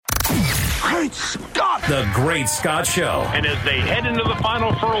Great Scott! The Great Scott Show. And as they head into the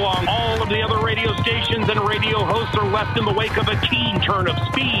final furlong, all of the other radio stations and radio hosts are left in the wake of a keen turn of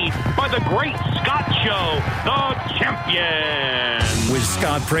speed by the Great Scott Show, the champion. With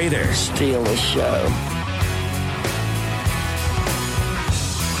Scott Prather. Steal the show.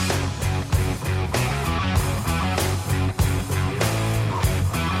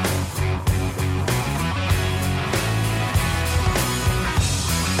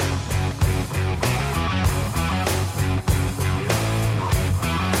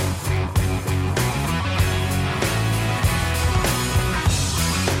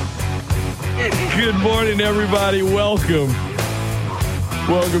 Good morning, everybody. Welcome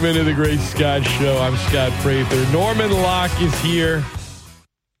into the Great Scott Show. I'm Scott Prather. Norman Locke is here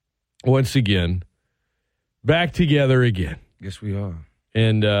once again. Back together again. Yes, we are.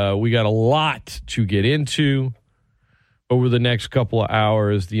 And we got a lot to get into over the next couple of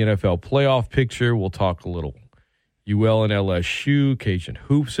hours. The NFL playoff picture. We'll talk a little UL and LSU. Cajun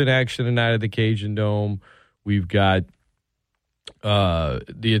hoops in action tonight at the Cajun Dome. We've got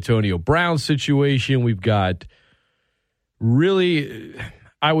the Antonio Brown situation. We've got really,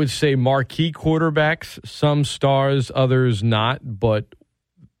 I would say, marquee quarterbacks, some stars, others not, but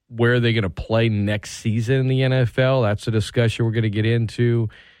where are they going to play next season in the NFL? That's a discussion we're going to get into.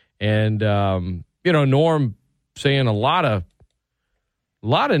 And, Norm saying a lot of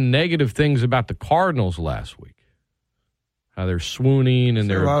negative things about the Cardinals last week. How they're swooning and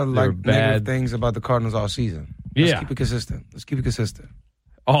they're bad. Negative things about the Cardinals all season. Let's keep it consistent.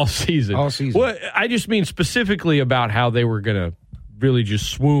 All season. Well, I just mean specifically about how they were going to really just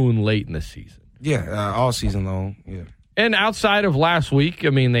swoon late in the season. Yeah, all season long. Yeah. And outside of last week, I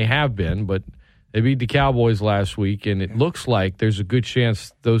mean, they have been, but they beat the Cowboys last week, and it looks like there's a good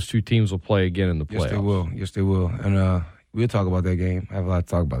chance those two teams will play again in the playoffs. Yes, they will. And we'll talk about that game. I have a lot to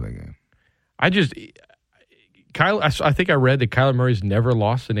talk about that game. I think I read that Kyler Murray's never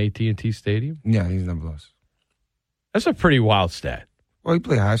lost in AT&T Stadium. Yeah, he's never lost. That's a pretty wild stat. Well, he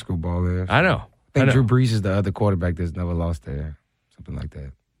played high school ball there. So I know. I think Drew Brees is the other quarterback that's never lost there. Something like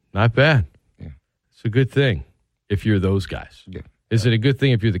that. Not bad. Yeah. It's a good thing if you're those guys. Yeah. Is it a good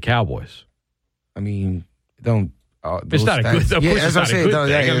thing if you're the Cowboys? I mean, don't. It's not a good thing. It's not a good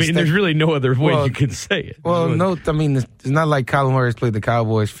thing. I mean, there's really no other way you can say it. Well, no, I mean, it's not like Kyler Murray's played the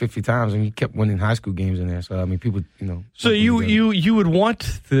Cowboys 50 times and he kept winning high school games in there. So, I mean, people, So you would want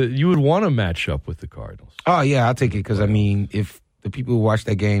to match up with the Cardinals. Oh, yeah, I'll take it because, I mean, if the people who watched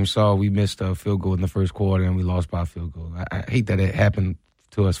that game saw we missed a field goal in the first quarter and we lost by a field goal. I hate that it happened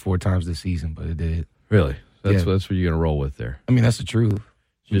to us 4 times this season, but it did. Really? That's what you're going to roll with there. I mean, that's the truth.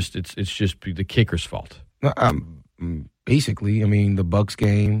 It's just the kicker's fault. No, basically, I mean, the Bucs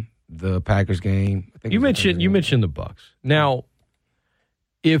game, the Packers game. You mentioned the Bucs. Now,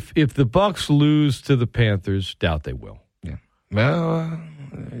 if the Bucs lose to the Panthers, doubt they will. Yeah. Well,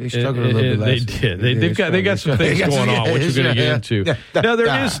 they struggled a little bit last year. They got some things going on, which we're going to get into. Now,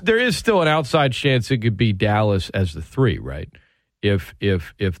 there is still an outside chance it could be Dallas as the 3, right? If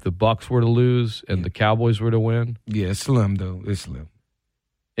the Bucs were to lose and the Cowboys were to win. Yeah, it's slim though. It's slim.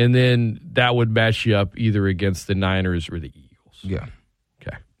 And then that would match you up either against the Niners or the Eagles. Yeah.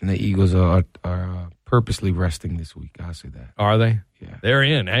 Okay. And the Eagles are purposely resting this week. I'll say that. Are they? Yeah. They're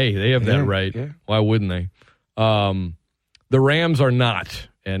in. Hey, they have that right. Yeah. Why wouldn't they? The Rams are not,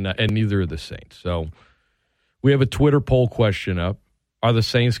 and neither are the Saints. So we have a Twitter poll question up. Are the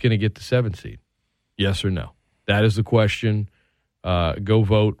Saints going to get the 7th seed? Yes or no? That is the question. Go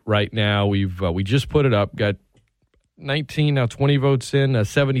vote right now. We just put it up. Got 20 votes in.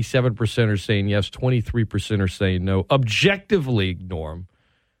 77% are saying yes. 23% are saying no. Objectively, Norm,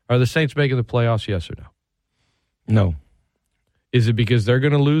 are the Saints making the playoffs? Yes or no? No. Is it because they're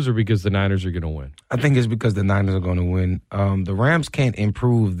going to lose or because the Niners are going to win? I think it's because the Niners are going to win. The Rams can't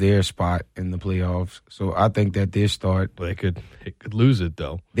improve their spot in the playoffs, so I think that their start. Well, they could lose it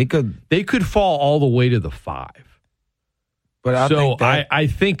though. They could fall all the way to the 5. But I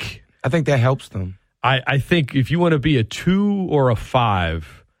think that helps them. I think if you want to be a 2 or a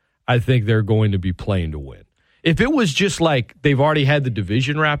 5, I think they're going to be playing to win. If it was just like they've already had the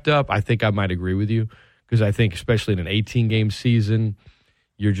division wrapped up, I think I might agree with you. Because I think especially in an 18-game season,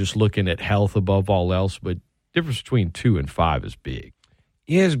 you're just looking at health above all else. But the difference between 2 and 5 is big.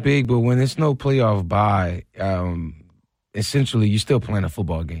 Yeah, it's big, but when it's no playoff bye, essentially you're still playing a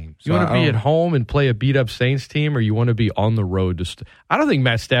football game. So you want to be at home and play a beat-up Saints team, or you want to be on the road? I don't think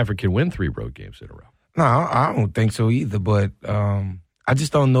Matt Stafford can win 3 road games in a row. No, I don't think so either. But I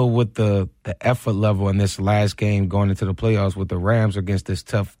just don't know what the effort level in this last game going into the playoffs with the Rams against this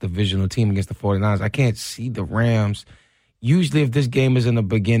tough divisional team against the 49ers. I can't see the Rams usually if this game is in the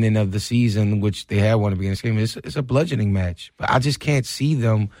beginning of the season, which they had one at the beginning of the game, it's a bludgeoning match. But I just can't see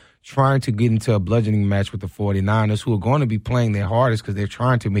them trying to get into a bludgeoning match with the 49ers, who are going to be playing their hardest because they're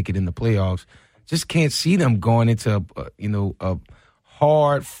trying to make it in the playoffs. Just can't see them going into a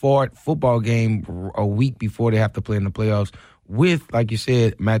hard-fought football game a week before they have to play in the playoffs with, like you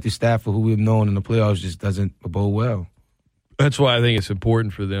said, Matthew Stafford, who we've known in the playoffs just doesn't bode well. That's why I think it's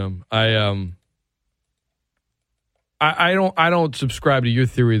important for them. I don't subscribe to your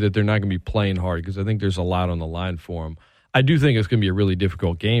theory that they're not going to be playing hard because I think there's a lot on the line for them. I do think it's going to be a really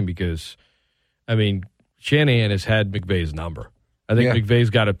difficult game because, I mean, Shanahan has had McVay's number. I think McVay's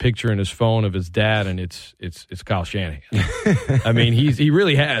got a picture in his phone of his dad, and it's Kyle Shanahan. I mean, he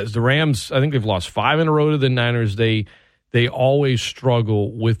really has. The Rams, I think they've lost 5 in a row to the Niners. They always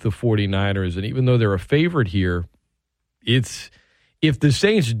struggle with the 49ers, and even though they're a favorite here, if the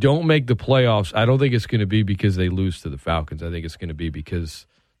Saints don't make the playoffs, I don't think it's going to be because they lose to the Falcons. I think it's going to be because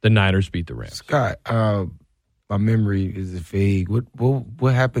the Niners beat the Rams. Scott, my memory is vague.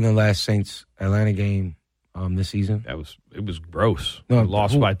 What happened in the last Saints-Atlanta game this season? It was gross. No,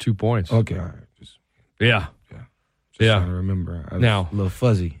 lost by 2 points. Okay, all right. Yeah. Trying to remember. I was a little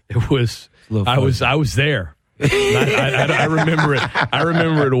fuzzy. It was. I was there. I remember it. I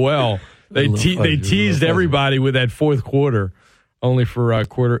remember it well. They teased everybody with that fourth quarter, only for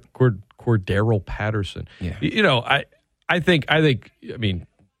Cordero Patterson. Yeah. You know, I think. I mean,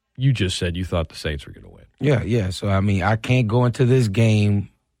 you just said you thought the Saints were going to win. Yeah. So I mean, I can't go into this game.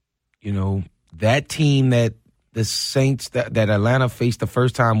 You know, that team that the Saints that Atlanta faced the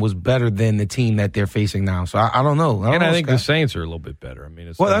first time was better than the team that they're facing now. So I don't know. I think the Saints are a little bit better. I mean,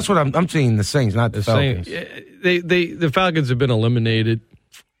 that's what I'm seeing. The Saints, not the Falcons. The Falcons have been eliminated.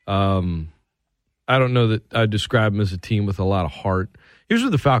 I don't know that I'd describe them as a team with a lot of heart. Here's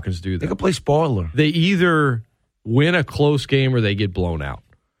what the Falcons do. They can play spoiler. They either win a close game or they get blown out.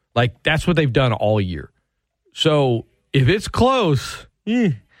 Like, that's what they've done all year. So if it's close,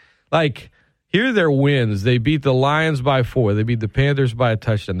 like, here are their wins. They beat the Lions by 4. They beat the Panthers by a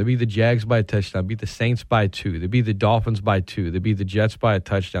touchdown. They beat the Jags by a touchdown. Beat the Saints by 2. They beat the Dolphins by 2. They beat the Jets by a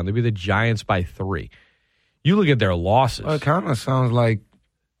touchdown. They beat the Giants by 3. You look at their losses. Well, it kind of sounds like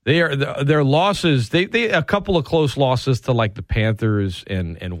their losses. They a couple of close losses to like the Panthers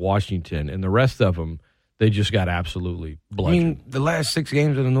and Washington, and the rest of them they just got absolutely bludgeoned. I mean, the last 6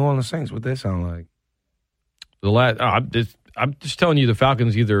 games of the New Orleans Saints. What they sound like? I'm just telling you, the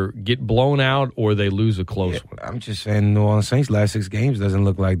Falcons either get blown out or they lose a close one. I'm just saying, New Orleans Saints last 6 games doesn't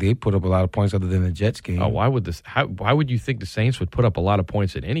look like they put up a lot of points other than the Jets game. Oh, why would you think the Saints would put up a lot of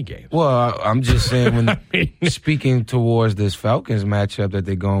points in any game? Well, I'm just saying, speaking towards this Falcons matchup that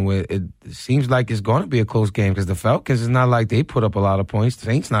they're going with, it seems like it's going to be a close game because the Falcons is not like they put up a lot of points. The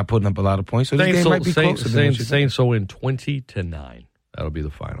Saints not putting up a lot of points, so this game might be closer. Saints will win 20-9. That'll be the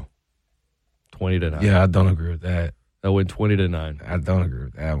final. 20-9. Yeah, I don't agree with that. They'll win 20-9. I don't agree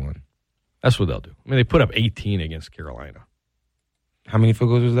with that one. That's what they'll do. I mean, they put up 18 against Carolina. How many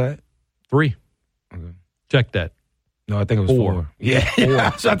field goals was that? 3. Okay. Check that. No, I think it was 4. Yeah. 4. I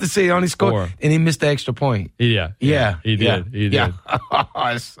was about to say they only scored, 4. And he missed the extra point. Yeah. He did. He did. Yeah.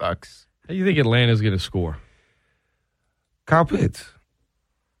 It sucks. How do you think Atlanta's going to score? Kyle Pitts.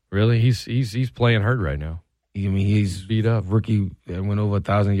 Really? He's playing hurt right now. I mean, he's beat up. Rookie that went over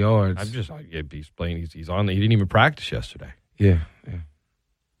 1,000 yards. He's playing. He's on. He didn't even practice yesterday. Yeah.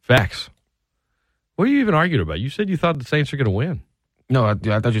 Facts. What are you even arguing about? You said you thought the Saints were going to win. No, I thought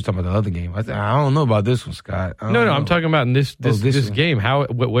you were talking about the other game. I don't know about this one, Scott. No, I'm talking about in this game.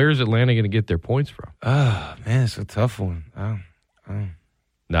 Where is Atlanta going to get their points from? Man, it's a tough one.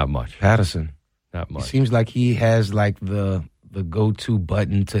 Not much. Patterson. Not much. It seems like he has like the go-to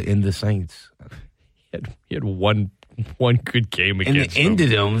button to end the Saints. He had one good game against them. And it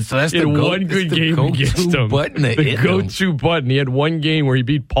ended him. So that's one good game against them. The go-to button. He had one game where he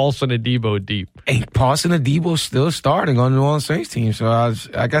beat Paulson Adebo deep. And Paulson Adebo still starting on the New Orleans Saints team. So,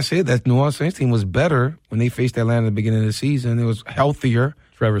 like I said, that New Orleans Saints team was better when they faced Atlanta at the beginning of the season. It was healthier.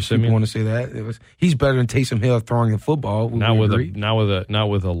 Trevor Siemian. People want to say that. He's better than Taysom Hill throwing the football. Not with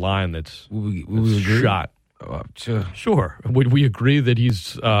a line that's shot. Sure. Would we agree that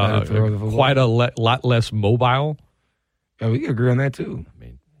he's quite a lot less mobile? Yeah, we can agree on that too. I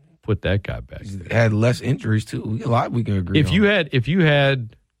mean, put that guy back. He's had less injuries too. A lot we can agree. I'll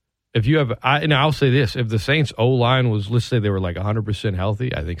say this: if the Saints O line was, let's say they were like 100%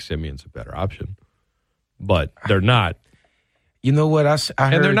 healthy, I think Simeon's a better option. But they're not. You know what? I heard,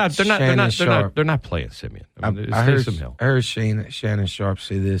 and they're not playing Simeon. I heard Taysom Hill. I heard Shannon Sharp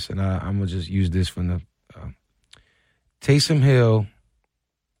say this, and I'm gonna just use this from the. Taysom Hill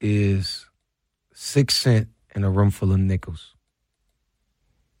is 6 cents and a room full of nickels.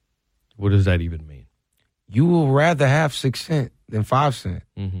 What does that even mean? You will rather have 6 cents than 5 cents,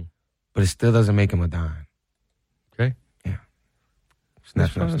 but it still doesn't make him a dime. Okay. Yeah. It's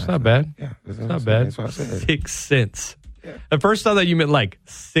not bad. Yeah. It's not bad. That's what I said. 6 cents. Yeah. At first I thought you meant like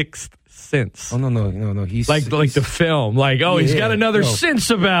 6 cents. Oh, no. He's like the film. Like, he's got another sense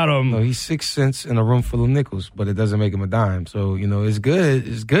about him. No, he's 6 cents in a room full of nickels, but it doesn't make him a dime. So, it's good.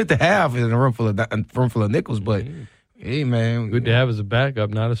 It's good to have in a room full of nickels, but hey, man. Good to have as a backup,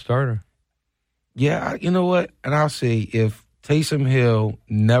 not a starter. Yeah, you know what? And I'll say if Taysom Hill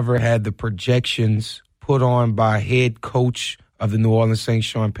never had the projections put on by head coach of the New Orleans Saints,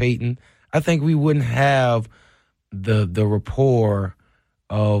 Sean Payton, I think we wouldn't have the rapport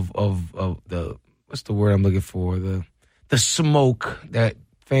of the, what's the word I'm looking for? The smoke that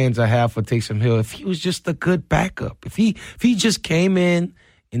fans have for Taysom Hill. If he was just a good backup, if he just came in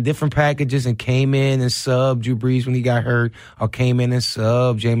different packages and came in and subbed Drew Brees when he got hurt, or came in and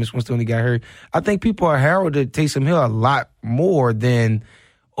subbed Jameis Winston when he got hurt, I think people are heralded Taysom Hill a lot more than,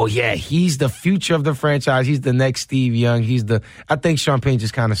 he's the future of the franchise. He's the next Steve Young. I think Sean Payton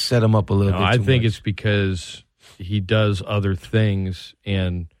just kind of set him up a little bit. I think much. it's because he does other things.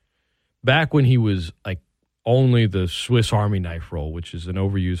 And back when he was like only the Swiss Army knife roll, which is an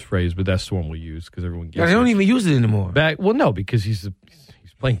overused phrase, but that's the one we use because everyone gets it. They don't even use it anymore. No, because he's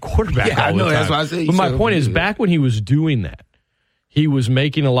playing quarterback all the time. That's what I said. But my point is, back when he was doing that, he was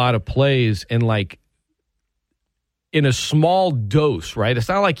making a lot of plays and like in a small dose, right? It's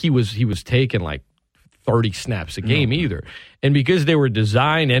not like he was taking like 30 snaps a game either. And because they were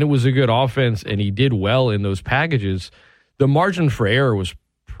designed and it was a good offense and he did well in those packages, the margin for error was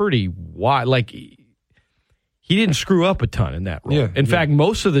pretty wide. Like he didn't screw up a ton in that role. Yeah, in fact,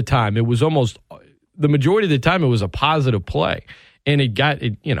 most of the time it was the majority of the time it was a positive play. And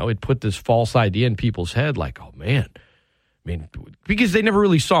it put this false idea in people's head like, oh, man. I mean, because they never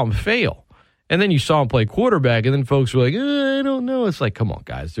really saw him fail. And then you saw him play quarterback, and then folks were like, I don't know. It's like, come on,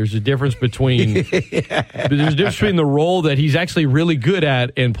 guys. There's a difference between the role that he's actually really good at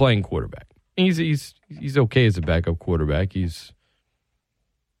and playing quarterback. He's okay as a backup quarterback. He's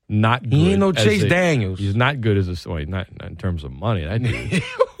not good. He ain't no Chase Daniels. He's not good as not in terms of money. That dude. He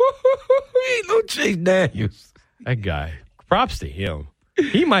ain't no Chase Daniels. That guy. Props to him.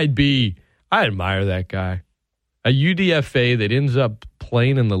 He might be, I admire that guy. A UDFA that ends up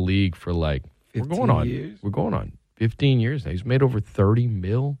playing in the league for like, we're going on 15 years now. He's made over 30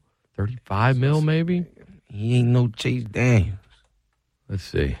 mil, 35 mil maybe. He ain't no Chase Daniels. Let's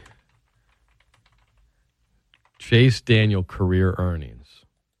see. Chase Daniel career earnings.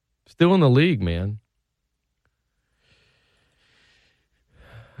 Still in the league, man.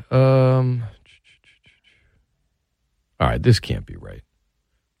 All right, this can't be right.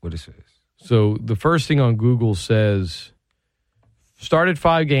 What it says? So the first thing on Google says, started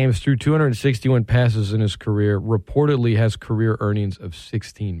 5 games, threw 261 passes in his career, reportedly has career earnings of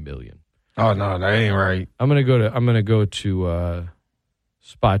 $16 million. Oh no, that ain't right. I'm gonna go to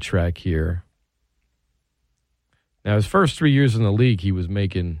Spot Track here. Now his first 3 years in the league, he was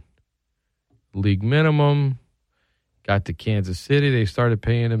making league minimum. Got to Kansas City, they started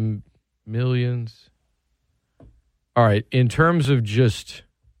paying him millions. All right, in terms of just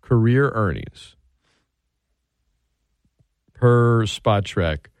career earnings per Spot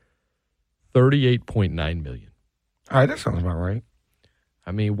Track, $38.9 million. All right, that sounds about right.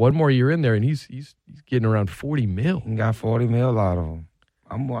 I mean, one more year in there, and he's getting around 40 mil. He got 40 mil out of him.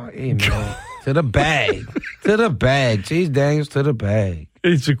 Hey, man, to the bag. To the bag. Chase Daniels to the bag.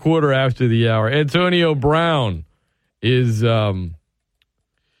 It's a quarter after the hour. Antonio Brown is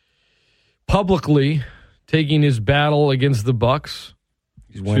publicly taking his battle against the Bucs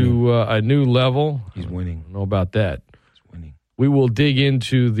to a new level. He's winning. I don't know about that. He's winning. We will dig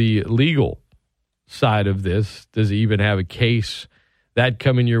into the legal side of this. Does he even have a case? That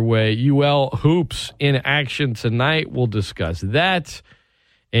coming your way. UL Hoops in action tonight. We'll discuss that.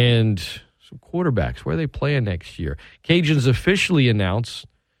 And some quarterbacks. Where are they playing next year? Cajuns officially announced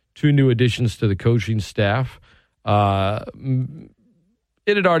 2 new additions to the coaching staff. It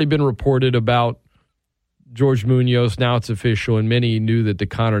had already been reported about George Munoz. Now it's official, and many knew that the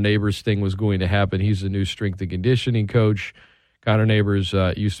Connor Neighbors thing was going to happen. He's the new strength and conditioning coach. Connor Neighbors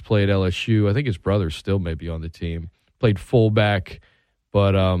used to play at LSU. I think his brother still may be on the team. Played fullback.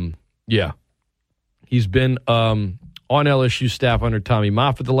 But, yeah, he's been on LSU staff under Tommy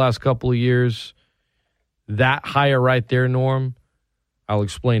Moffitt the last couple of years. That hire right there, Norm, I'll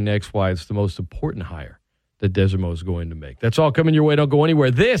explain next why it's the most important hire that Desimo is going to make. That's all coming your way. Don't go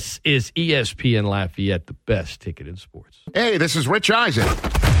anywhere. This is ESPN Lafayette, the best ticket in sports. Hey, this is Rich Eisen.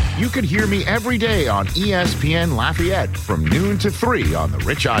 You could hear me every day on ESPN Lafayette from noon to 3 on The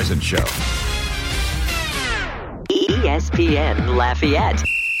Rich Eisen Show. ESPN Lafayette,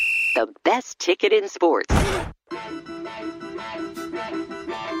 the best ticket in sports.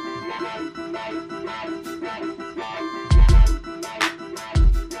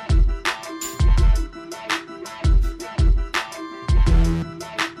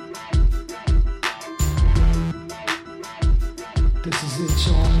 This is it,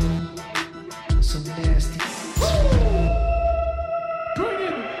 y'all. Some nasty. Bring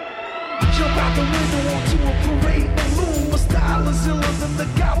it! Jump out the window onto a parade balloon. My style is iller than the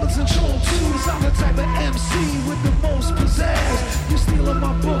goblins in Troll 2s. I'm the type of MC with the most pizzazz. You stealing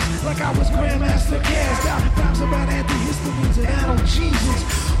my books like I was Grandmaster Gas. Got rhymes about antihistamines and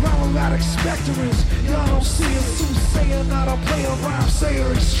analgesics. Rhyme expectorants. Y'all don't see a soothsayer, not a player, rhyme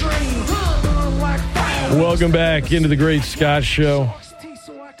sayer extreme. Like fire. Welcome back into the Great Scott Show.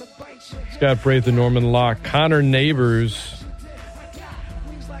 Scott Prather, Norman Locke. Connor Neighbors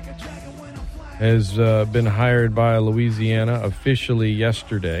has been hired by Louisiana officially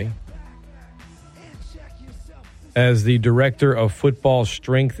yesterday as the Director of Football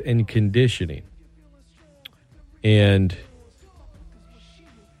Strength and Conditioning. And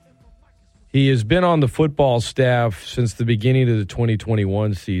he has been on the football staff since the beginning of the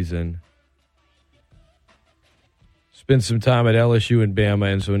 2021 season. Spent some time at LSU and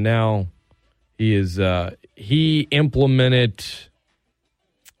Bama, and so now he implemented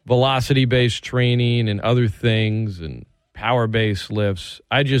velocity-based training and other things and power-based lifts.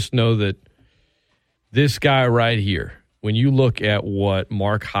 I just know that this guy right here, when you look at what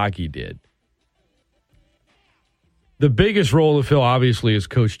Mark Hockey did, the biggest role to fill, obviously, is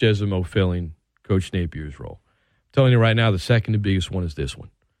Coach Desimo filling Coach Napier's role. I'm telling you right now, the second to biggest one is this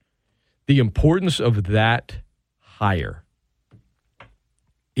one. The importance of that hire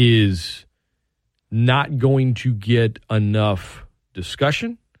is not going to get enough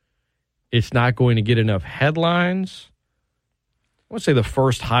discussion. It's not going to get enough headlines. I want to say the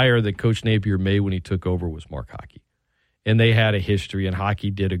first hire that Coach Napier made when he took over was Mark Hockey. And they had a history, and Hockey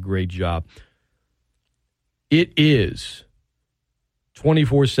did a great job. It is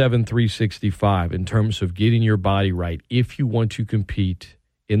 24/7, 365 in terms of getting your body right if you want to compete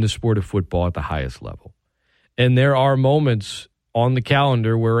in the sport of football at the highest level. And there are moments on the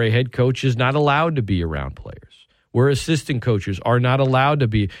calendar where a head coach is not allowed to be around players, where assistant coaches are not allowed to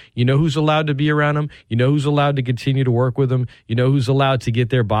be. You know who's allowed to be around them? You know who's allowed to continue to work with them? You know who's allowed to get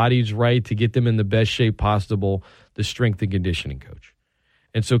their bodies right, to get them in the best shape possible? The strength and conditioning coach.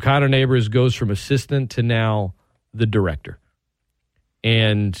 And so Connor Neighbors goes from assistant to now the director.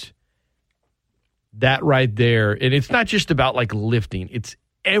 And that right there, and it's not just about like lifting, it's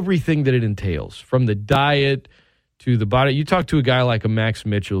everything that it entails, from the diet to the body. You talk to a guy like a Max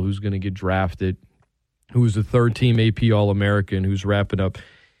Mitchell who's going to get drafted, who was a third-team AP All-American, who's wrapping up.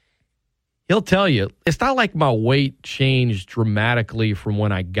 He'll tell you, it's not like my weight changed dramatically from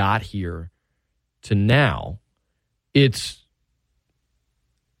when I got here to now. It's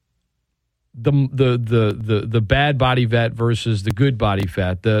the bad body fat versus the good body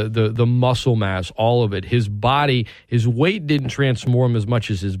fat, the muscle mass, all of it. His body, his weight didn't transform as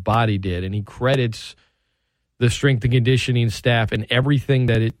much as his body did, and he credits the strength and conditioning staff and everything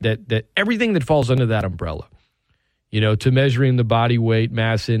that everything that falls under that umbrella. You know, to measuring the body weight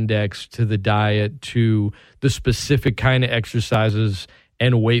mass index, to the diet, to the specific kind of exercises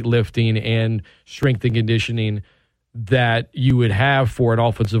and weightlifting and strength and conditioning that you would have for an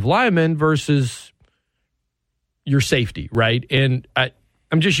offensive lineman versus your safety, right? And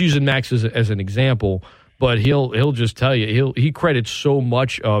I'm just using Max as an example, but he'll just tell you, he credits so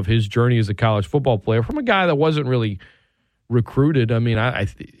much of his journey as a college football player from a guy that wasn't really recruited. I mean,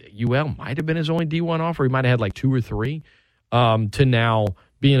 UL might have been his only D1 offer. He might have had like 2 or 3 to now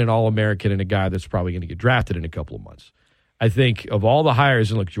being an All-American and a guy that's probably going to get drafted in a couple of months. I think of all the hires,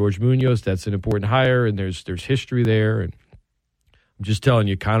 and look, George Munoz, that's an important hire, and there's history there. And I'm just telling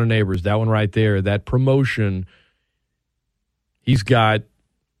you, Connor Neighbors, that one right there, that promotion, he's got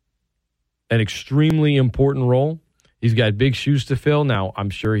an extremely important role. He's got big shoes to fill. Now,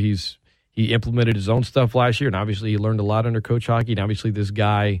 I'm sure he implemented his own stuff last year, and obviously he learned a lot under Coach Hockey. And obviously this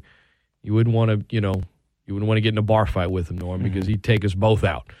guy, you wouldn't want to get in a bar fight with him, Norm, because he'd take us both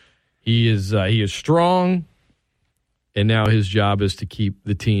out. He is strong. And now his job is to keep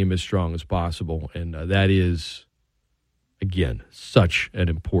the team as strong as possible. And that is, again, such an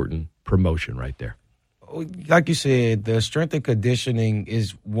important promotion right there. Like you said, the strength and conditioning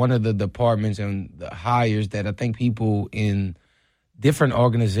is one of the departments and the hires that I think people in different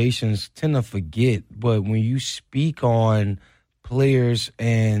organizations tend to forget. But when you speak on players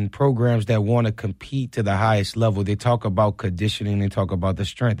and programs that want to compete to the highest level, they talk about conditioning, they talk about the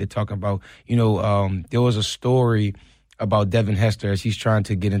strength, they talk about, there was a story about Devin Hester as he's trying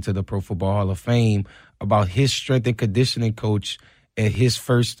to get into the Pro Football Hall of Fame about his strength and conditioning coach. At his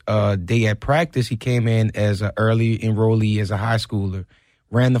first day at practice, he came in as an early enrollee as a high schooler,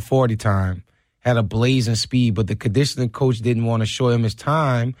 ran the 40 time, had a blazing speed, but the conditioning coach didn't want to show him his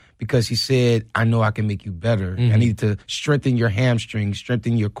time because he said, I know I can make you better. I need to strengthen your hamstring,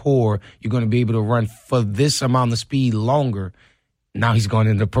 strengthen your core. You're going to be able to run for this amount of speed longer. Now he's going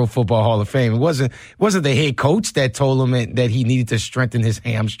into the Pro Football Hall of Fame. It wasn't the head coach that told him that he needed to strengthen his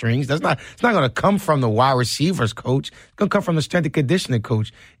hamstrings. It's not going to come from the wide receivers coach. It's going to come from the strength and conditioning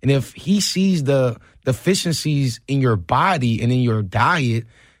coach. And if he sees the deficiencies in your body and in your diet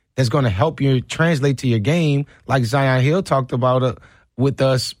that's going to help you translate to your game, like Zion Hill talked about with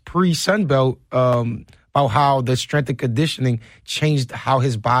us pre-Sunbelt, about how the strength and conditioning changed how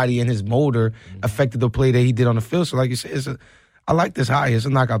his body and his motor affected the play that he did on the field. So like you said, I like this high. It's a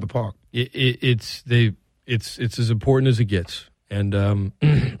knockout the park. It's as important as it gets. And,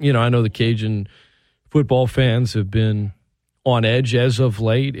 I know the Cajun football fans have been on edge as of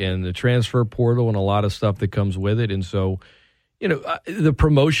late, and the transfer portal and a lot of stuff that comes with it. And so, the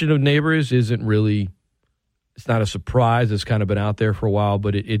promotion of Neighbors isn't really – it's not a surprise. It's kind of been out there for a while,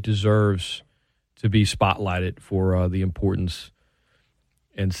 but it deserves to be spotlighted for the importance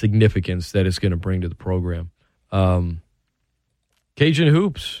and significance that it's going to bring to the program. Cajun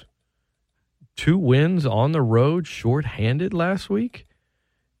Hoops, 2 wins on the road, shorthanded last week.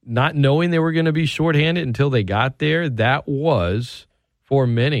 Not knowing they were going to be shorthanded until they got there, that was, for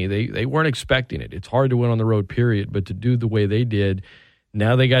many, they weren't expecting it. It's hard to win on the road, period, but to do the way they did,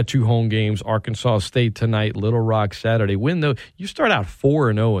 now they got 2 home games, Arkansas State tonight, Little Rock Saturday. Win, though, you start out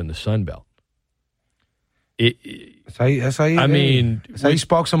 4-0 in the Sun Belt. That's how you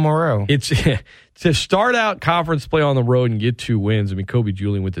spark some morale. It's to start out conference play on the road and get 2 wins. I mean, Kobe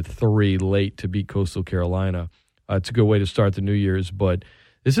Julian went to 3 late to beat Coastal Carolina. It's a good way to start the New Year's, but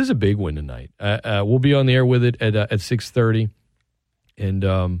this is a big win tonight. We'll be on the air with it at 6:30, and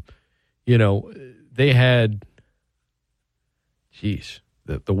they had,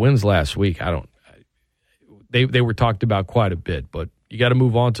 the wins last week. They were talked about quite a bit, but you got to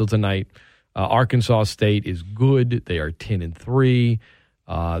move on till tonight. Arkansas State is good. They are 10-3.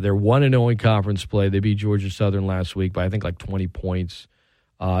 They're 1-0 in conference play. They beat Georgia Southern last week by, I think, like 20 points.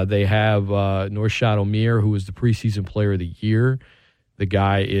 They have Norshad Omier, who was the preseason player of the year. The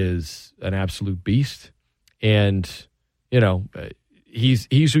guy is an absolute beast. And,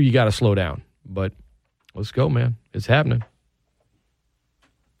 he's who you got to slow down. But let's go, man. It's happening.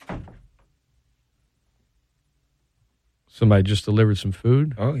 Somebody just delivered some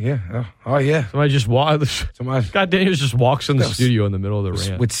food. Oh, yeah. Oh, yeah. Somebody just walked. Scott Daniels just walks in the studio in the middle of the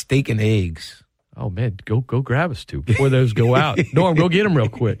rant. With steak and eggs. Oh, man, go grab us 2 before those go out. Norm, go get them real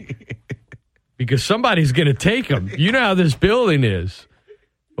quick. Because somebody's going to take them. You know how this building is.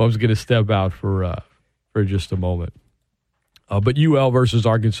 Norm's going to step out for just a moment. But UL versus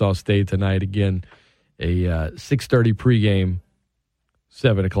Arkansas State tonight. Again, a 6:30 pregame,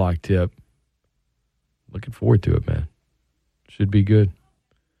 7 o'clock tip. Looking forward to it, man. Should be good.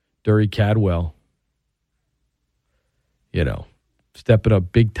 Dury Cadwell, stepping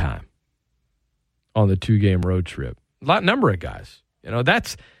up big time on the 2-game road trip. Number of guys.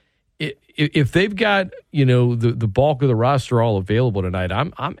 That's if they've got the bulk of the roster all available tonight.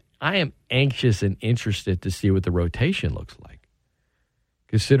 I am anxious and interested to see what the rotation looks like,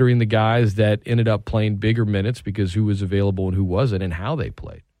 considering the guys that ended up playing bigger minutes because who was available and who wasn't, and how they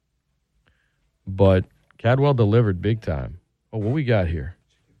played. But Cadwell delivered big time. Oh, what we got here?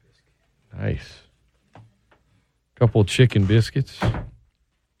 Nice. Couple of chicken biscuits.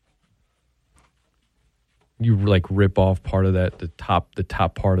 You rip off part of that, the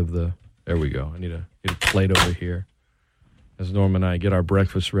top part of the. There we go. I need a plate over here. As Norm and I get our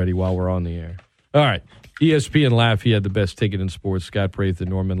breakfast ready while we're on the air. All right. ESPN Lafayette, the best ticket in sports. Scott Praith and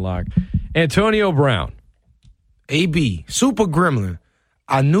Norman Locke. Antonio Brown. AB, Super Gremlin.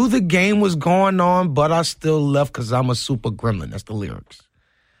 I knew the game was going on, but I still left because I'm a super gremlin. That's the lyrics.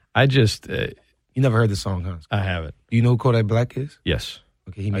 I just... you never heard the song, huh? I haven't. Do you know who Kodak Black is? Yes.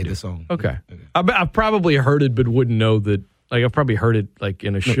 Okay, he made the song. Okay. I've probably heard it, but wouldn't know that. I've probably heard it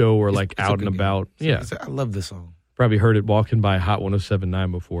in a show or it's out and about. Yeah. I love this song. Probably heard it walking by Hot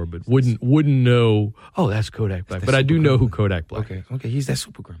 107.9 before, but wouldn't know, that's Kodak Black. But I do know who Kodak Black is. Okay, he's that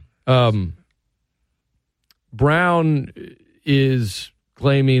super gremlin. Brown is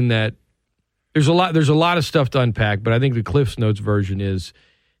claiming that there's a lot of stuff to unpack, but I think the Cliff's Notes version is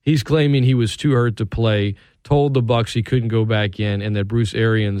he's claiming he was too hurt to play told the Bucs he couldn't go back in, and that Bruce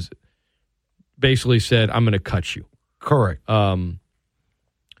Arians basically said, I'm going to cut you. Correct.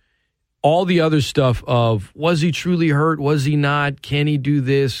 All the other stuff of, was he truly hurt? Was he not? Can he do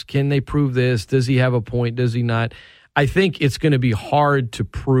this? Can they prove this? Does he have a point? Does he not? I think it's going to be hard to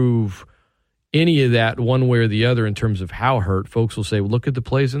prove any of that one way or the other in terms of how hurt. Folks will say, well, look at the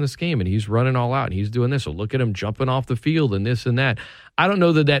plays in this game, and he's running all out, and he's doing this. So look at him jumping off the field and this and that. I don't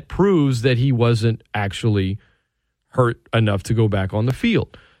know that that proves that he wasn't actually hurt enough to go back on the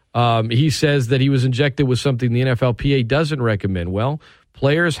field. He says that he was injected with something the NFLPA doesn't recommend. Well,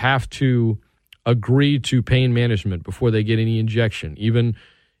 players have to agree to pain management before they get any injection. Even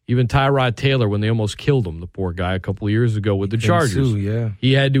Tyrod Taylor, when they almost killed him, the poor guy, a couple of years ago with the Chargers,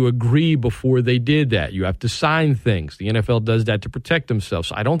 he had to agree before they did that. You have to sign things. The NFL does that to protect themselves.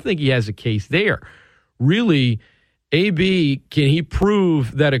 So I don't think he has a case there. Really, AB, can he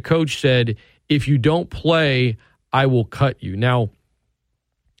prove that a coach said, if you don't play, I will cut you? Now,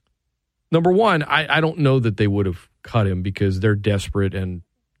 number one, I don't know that they would have cut him because they're desperate, and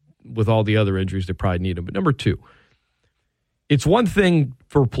with all the other injuries, they probably need him. But number two, it's one thing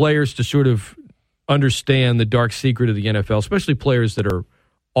for players to sort of understand the dark secret of the NFL, especially players that are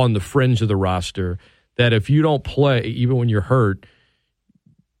on the fringe of the roster, that if you don't play, even when you're hurt,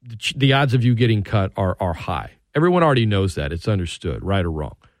 the odds of you getting cut are high. Everyone already knows that. It's understood, right or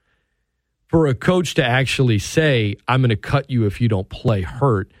wrong. For a coach to actually say, I'm going to cut you if you don't play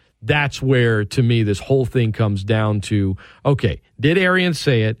hurt, that's where, to me, this whole thing comes down to, okay, did Arians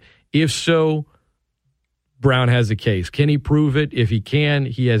say it? If so, Brown has a case. Can he prove it? If he can,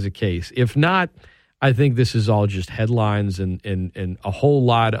 he has a case. If not, I think this is all just headlines and a whole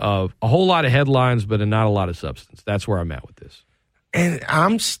lot of headlines, but not a lot of substance. That's where I'm at with this. And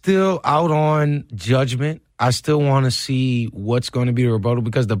I'm still out on judgment. I still want to see what's going to be the rebuttal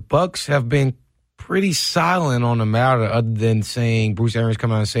because the Bucs have been pretty silent on the matter, other than saying Bruce Arians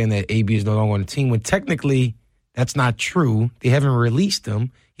coming out and saying that AB is no longer on the team, when technically that's not true. They haven't released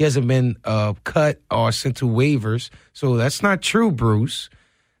him. He hasn't been cut or sent to waivers. So that's not true, Bruce.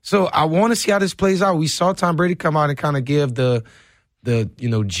 So I want to see how this plays out. We saw Tom Brady come out and kind of give the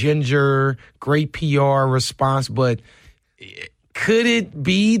ginger, great PR response, but could it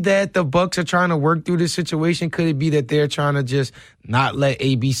be that the Bucs are trying to work through this situation? Could it be that they're trying to just not let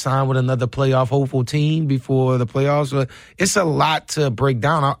AB sign with another playoff hopeful team before the playoffs? It's a lot to break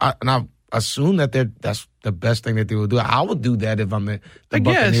down, and I assume that that's the best thing that they will do. I would do that if I'm the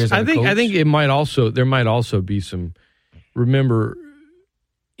Buccaneers. I think it might also there might also be some. Remember,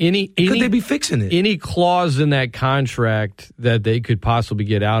 could they be fixing it? Any clause in that contract that they could possibly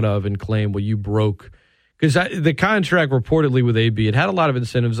get out of and claim, well, you broke. Because the contract reportedly with AB, it had a lot of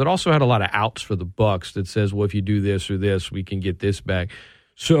incentives. It also had a lot of outs for the Bucs that says, well, if you do this or this, we can get this back.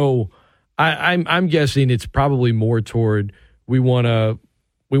 So I'm guessing it's probably more toward we want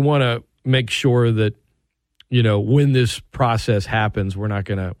to make sure that, when this process happens, we're not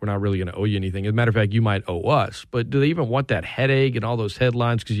really gonna owe you anything. As a matter of fact, you might owe us. But do they even want that headache and all those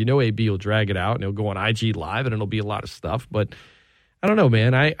headlines? Because AB will drag it out and he'll go on IG Live and it'll be a lot of stuff. But I don't know,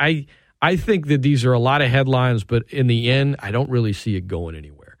 man. I think that these are a lot of headlines, but in the end, I don't really see it going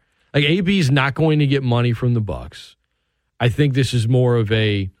anywhere. Like, AB's not going to get money from the Bucs. I think this is more of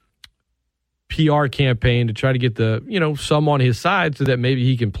a PR campaign to try to get some on his side so that maybe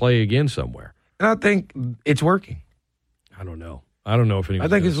he can play again somewhere. And I think it's working. I don't know if anyone's I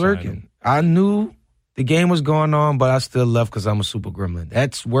think it's working. Him. I knew the game was going on, but I still left because I'm a super gremlin.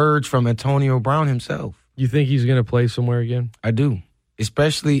 That's words from Antonio Brown himself. You think he's going to play somewhere again? I do.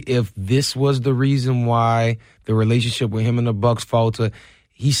 Especially if this was the reason why the relationship with him and the Bucs faltered.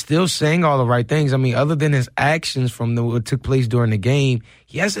 He's still saying all the right things. I mean, other than his actions from what took place during the game,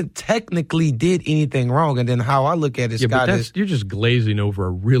 he hasn't technically did anything wrong. And then how I look at it, Scott, is you're just glazing over a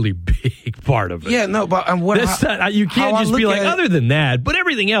really big part of it. Yeah, no, but you can't just be like, other than that, but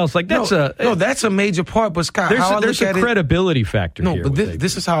everything else, like that's that's a major part. But Scott, there's a credibility factor. No, here but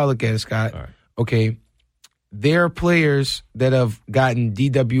this is how I look at it, Scott. All right. Okay. There are players that have gotten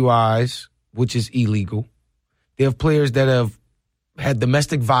DWIs, which is illegal. There are players that have had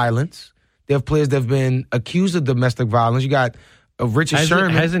domestic violence. There are players that have been accused of domestic violence. You got Richard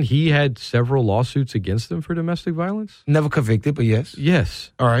Sherman. Hasn't he had several lawsuits against him for domestic violence? Never convicted, but yes.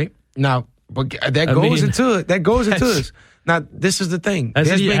 Yes. All right. Now, but that goes into it. That goes into this. Now, this is the thing.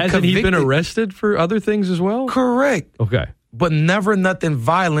 Hasn't he been arrested for other things as well? Correct. Okay. But never nothing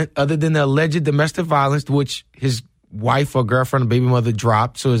violent other than the alleged domestic violence, which his wife or girlfriend or baby mother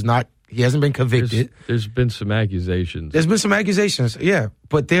dropped. So he hasn't been convicted. There's been some accusations. There's been some accusations, yeah.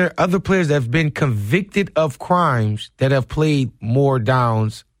 But there are other players that have been convicted of crimes that have played more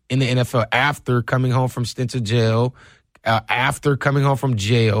downs in the NFL after coming home from stints of jail, after coming home from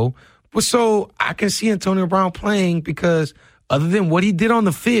jail. But so I can see Antonio Brown playing because other than what he did on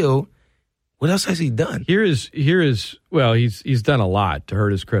the field, what else has he done? Here is well, he's done a lot to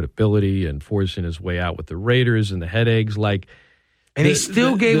hurt his credibility and forcing his way out with the Raiders and the headaches. And they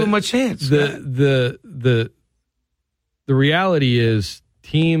still gave him a chance. The reality is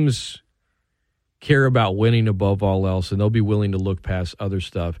teams care about winning above all else, and they'll be willing to look past other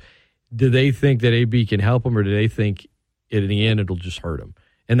stuff. Do they think that AB can help them, or do they think in the end it'll just hurt them?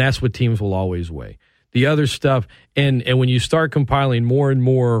 And that's what teams will always weigh. The other stuff, and when you start compiling more and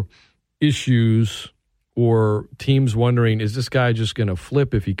more issues or teams wondering, is this guy just going to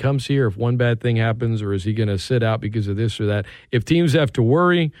flip if he comes here, if one bad thing happens, or is he going to sit out because of this or that? If teams have to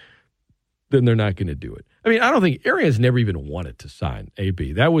worry, then they're not going to do it. I mean, I don't think Arians never even wanted to sign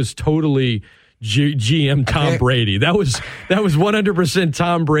AB. That was totally GM Tom Brady. That was 100%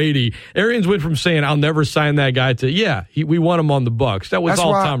 Tom Brady. Arians went from saying, I'll never sign that guy to, we want him on the Bucs. That was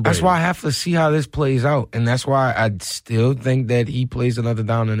Tom Brady. That's why I have to see how this plays out. And that's why I still think that he plays another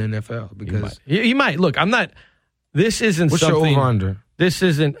down in the NFL. Because he might. Look, this isn't what's something. What's your over-under? This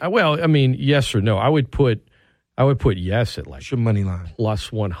isn't, well, I mean, yes or no. I would put yes at what's your money line?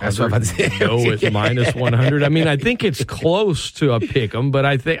 Plus 100. That's what I'm about to say. No at minus 100. I mean, I think it's close to a pick 'em, but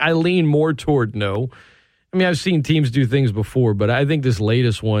I lean more toward no. I mean, I've seen teams do things before, but I think this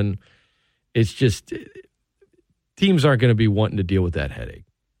latest one, it's just teams aren't going to be wanting to deal with that headache.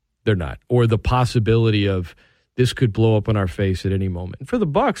 They're not. Or the possibility of this could blow up in our face at any moment. And for the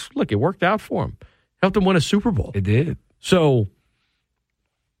Bucs, look, it worked out for them. Helped them win a Super Bowl. It did. So,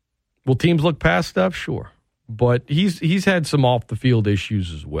 will teams look past stuff? Sure. But he's had some off-the-field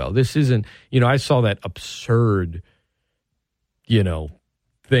issues as well. This isn't, I saw that absurd,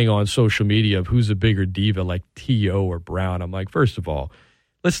 thing on social media of who's a bigger diva, like T.O. or Brown. I'm like, first of all,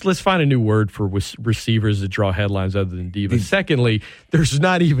 let's find a new word for receivers that draw headlines other than diva. Secondly, there's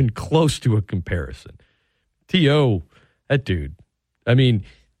not even close to a comparison. T.O., that dude, I mean...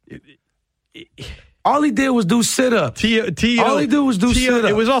 all he did was do sit-ups. All he did was do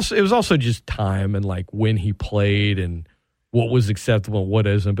sit-ups. It was also just time and like when he played and what was acceptable and what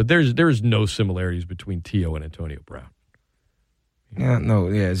isn't. But there's no similarities between T.O. and Antonio Brown.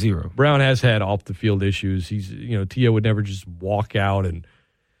 Zero. Brown has had off the field issues. T.O. would never just walk out and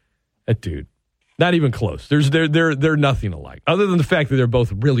that dude, not even close. They're nothing alike, other than the fact that they're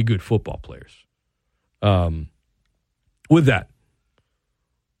both really good football players. With that.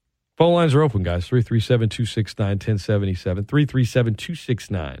 Phone lines are open, guys. 337-269-1077.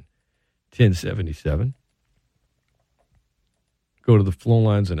 337-269-1077. Go to the phone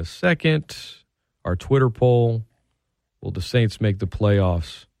lines in a second. Our Twitter poll. Will the Saints make the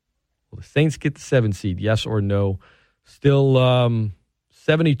playoffs? Will the Saints get the 7 seed? Yes or no? Still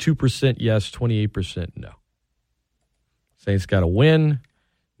 72% yes, 28% no. Saints got to win.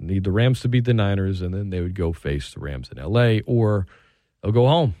 Need the Rams to beat the Niners, and then they would go face the Rams in L.A., or they'll go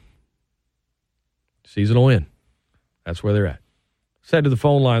home. Seasonal in. That's where they're at. Let's head to the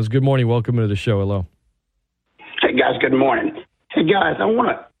phone lines. Good morning. Welcome to the show. Hello. Hey, guys. Good morning. Hey, guys. I want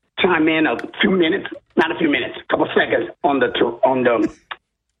to chime in a couple seconds on the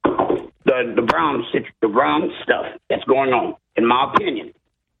Brown stuff that's going on, in my opinion.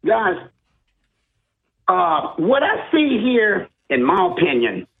 Guys, what I see here, in my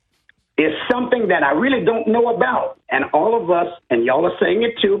opinion, is something that I really don't know about. And all of us, and y'all are saying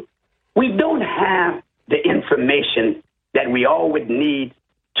it too, we don't have the information that we all would need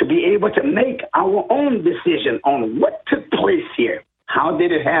to be able to make our own decision on what took place here. How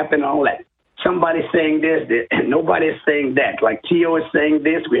did it happen? All that. Somebody's saying this, and nobody's saying that. Like T.O. is saying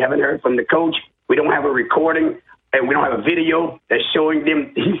this. We haven't heard from the coach. We don't have a recording, and we don't have a video that's showing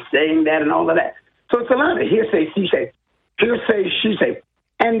them he's saying that and all of that. So it's a lot of hearsay, she say.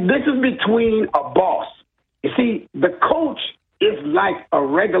 And this is between a boss. You see, the coach is like a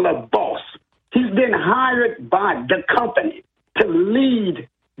regular boss. He's been hired by the company to lead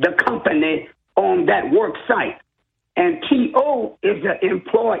the company on that work site. And T.O. is the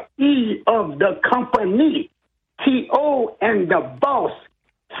employee of the company. T.O. and the boss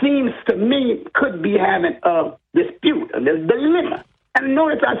seems to me could be having a dispute, a little dilemma. And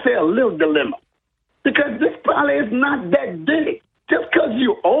notice I say a little dilemma, because this probably is not that big. Just because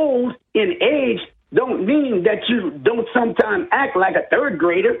you're old in age don't mean that you don't sometimes act like a third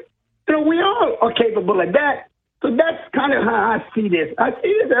grader. We all are capable of that. So that's kind of how I see this. I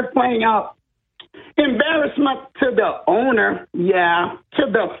see this as playing out. Embarrassment to the owner, yeah. To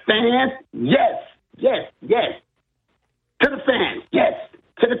the fans, yes. To the fans, yes.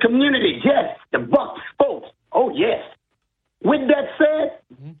 To the community, yes. The Bucs folks, oh, yes. With that said,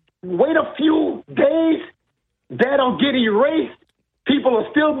 don't get erased. People will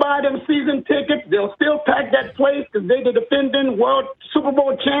still buy them season tickets. They'll still pack that place because they're the defending world Super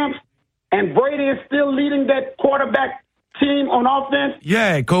Bowl champs. And Brady is still leading that quarterback team on offense.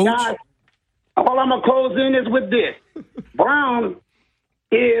 Yeah, Coach. Guys, all I'm going to close in is with this. Brown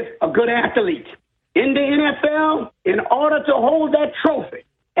is a good athlete. In the NFL, in order to hold that trophy,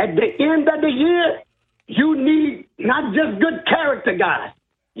 at the end of the year, you need not just good character guys.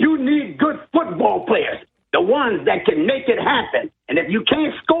 You need good football players, the ones that can make it happen. And if you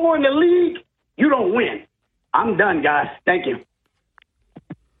can't score in the league, you don't win. I'm done, guys. Thank you.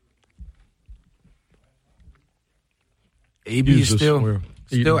 AB is still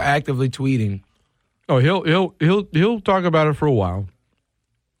actively tweeting. Oh, he'll talk about it for a while.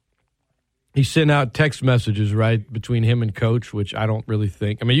 He sent out text messages, right, between him and Coach, which I don't really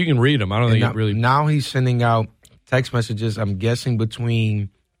think. I mean, you can read them. I don't think it really. Now he's sending out text messages, I'm guessing, between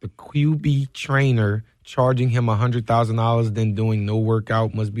the QB trainer charging him $100,000, then doing no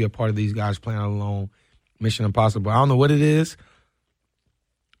workout, must be a part of these guys playing alone. Mission Impossible. I don't know what it is,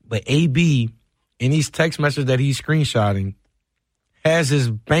 but AB, in these text messages that he's screenshotting, has his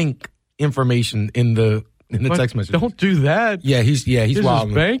bank information in the text message. Don't do that. Yeah, he's wild.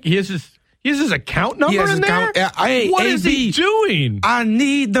 His bank. He has his account number in there. What is he doing? I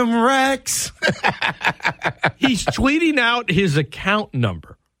need them racks. He's tweeting out his account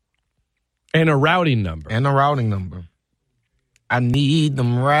number and a routing number. I need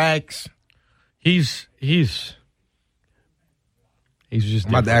them racks. He's just. I'm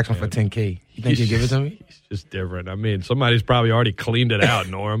about to ask him for $10K. You think he'll give it to me? He's just different. I mean, somebody's probably already cleaned it out,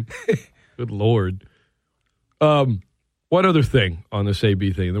 Norm. Good Lord. What other thing on this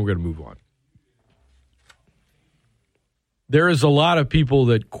AB thing? And then we're going to move on. There is a lot of people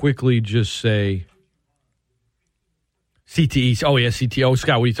that quickly just say CTE. Oh, yeah, CTE. Oh,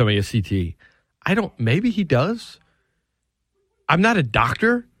 Scott, what are you talking about? Yeah, CTE. Maybe he does. I'm not a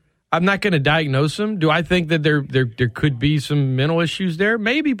doctor. I'm not going to diagnose him. Do I think that there could be some mental issues there?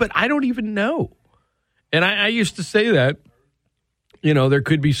 Maybe, but I don't even know. And I used to say that, there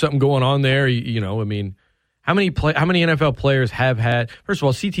could be something going on there. I mean, how many NFL players have had? First of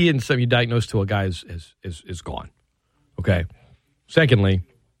all, CTE isn't something you diagnose to a guy is gone. Okay. Secondly,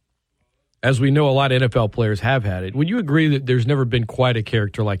 as we know, a lot of NFL players have had it. Would you agree that there's never been quite a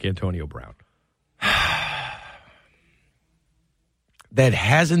character like Antonio Brown? That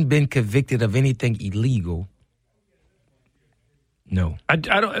hasn't been convicted of anything illegal? No. I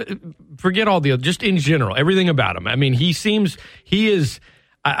don't forget all the other, just in general, everything about him. I mean, he is.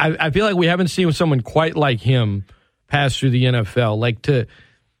 I feel like we haven't seen someone quite like him pass through the NFL. Like to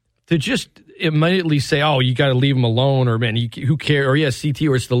just immediately say, "Oh, you got to leave him alone," or "Man, who cares?" or "Yes, CT,"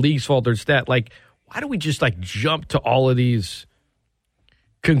 or "It's the league's fault," or "It's that." Like, why do we just jump to all of these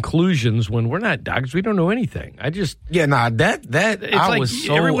conclusions when we're not doctors? We don't know anything. I was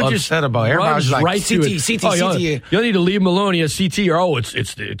so upset about. Everybody's like, right CT. You need to leave him alone. He has CT, or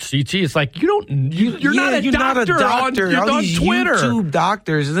it's CT. It's like you're not a doctor. On all these Twitter. YouTube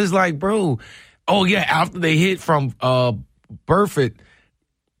doctors, and it's like, bro, oh yeah, after they hit from Burfitt,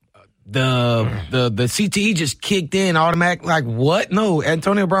 the CTE just kicked in automatic. Like what? No,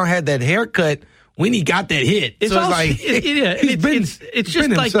 Antonio Brown had that haircut when he got that hit. It's just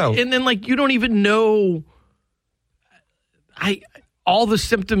like, and then you don't even know all the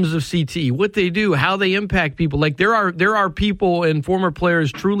symptoms of CT, what they do, how they impact people. Like there are people and former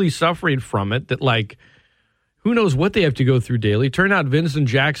players truly suffering from it that who knows what they have to go through daily. Turned out Vincent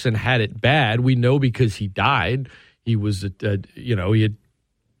Jackson had it bad. We know because he died. He was he had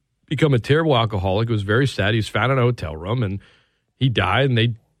become a terrible alcoholic. It was very sad. He was found in a hotel room and he died, and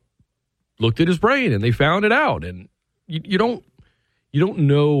they looked at his brain and they found it out. And you don't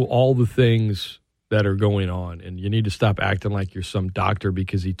know all the things that are going on, and you need to stop acting like you're some doctor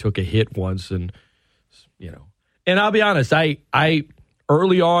because he took a hit once. And and I'll be honest, I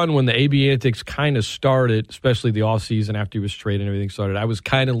early on when the AB antics kind of started, especially the offseason after he was traded and everything started, I was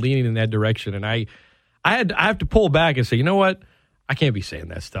kind of leaning in that direction, and I have to pull back and say, you know what, I can't be saying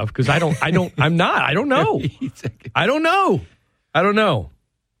that stuff because I don't know. I don't know.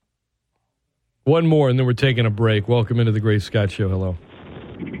 One more, and then we're taking a break. Welcome into the Great Scott Show. Hello.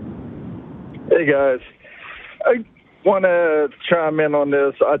 Hey, guys. I want to chime in on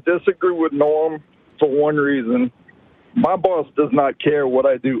this. I disagree with Norm for one reason. My boss does not care what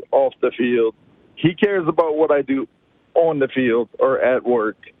I do off the field. He cares about what I do on the field or at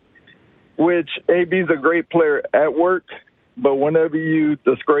work, which AB's a great player at work, but whenever you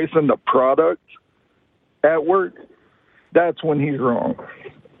disgracing the product at work, that's when he's wrong.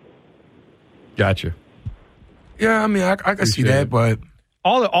 Gotcha. Yeah, I mean, I can see that, but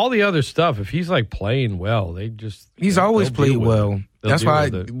all the other stuff, if he's like playing well, he's always played well. That's why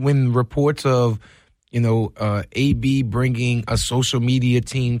when reports of AB bringing a social media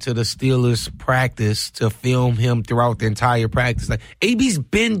team to the Steelers practice to film him throughout the entire practice, like AB's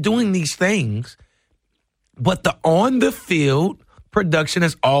been doing these things, but the on the field production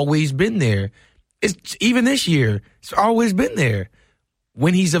has always been there. It's even this year, it's always been there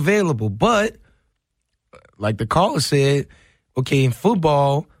when he's available. But like the caller said, okay, in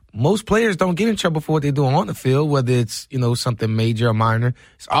football, most players don't get in trouble for what they're doing on the field, whether it's, something major or minor.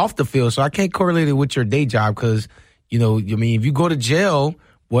 It's off the field. So I can't correlate it with your day job because, if you go to jail,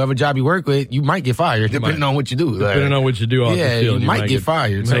 whatever job you work with, you might get fired depending on what you do. Depending on what you do off the field. You might get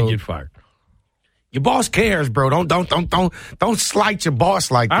fired. You might get fired. Your boss cares, bro. Don't slight your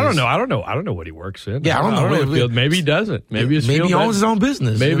boss like this. I don't know what he works in. Yeah, I don't know. Maybe he doesn't. Maybe he owns his own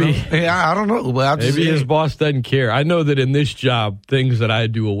business. Maybe. I don't know. But maybe his boss doesn't care. I know that in this job, things that I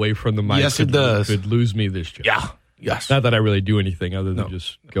do away from the mic could lose me this job. Yeah. Yes. Not that I really do anything other than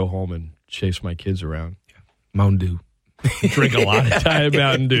just go home and chase my kids around. Mountain Dew. Drink a lot of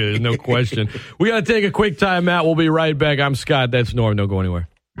Mountain Dew. There's no question. We got to take a quick timeout. We'll be right back. I'm Scott. That's Norm. Don't go anywhere.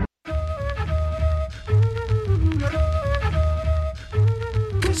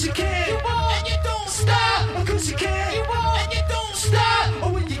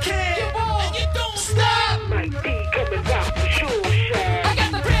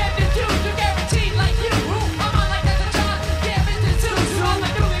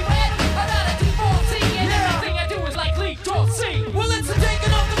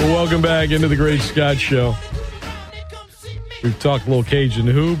 Welcome back into the Great Scott Show. We've talked a little Cajun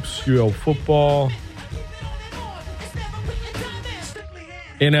hoops, UL football,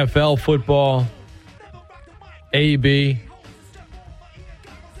 NFL football, AB,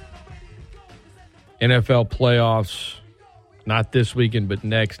 NFL playoffs, not this weekend, but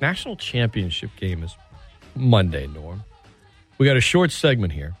next. National championship game is Monday, Norm. We got a short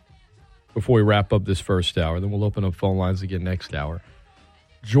segment here before we wrap up this first hour. Then we'll open up phone lines again next hour.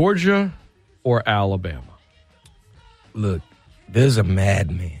 Georgia or Alabama? Look, there's a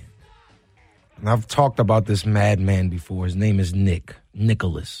madman. And I've talked about this madman before. His name is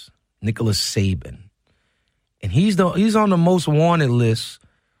Nicholas Saban. And he's on the most wanted list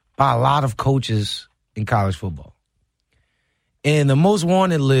by a lot of coaches in college football. And the most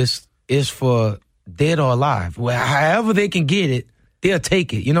wanted list is for dead or alive. Well, however they can get it, they'll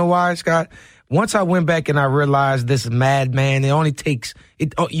take it. You know why, Scott? Once I went back and I realized this madman,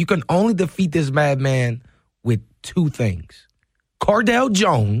 you can only defeat this madman with two things. Cardale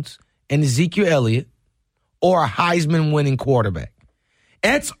Jones and Ezekiel Elliott, or a Heisman-winning quarterback.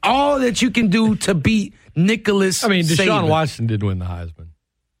 That's all that you can do to beat Nicholas Deshaun Saban. Watson did win the Heisman.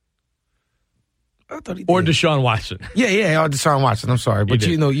 I thought he did. Or Deshaun Watson. Yeah, or Deshaun Watson. I'm sorry. But,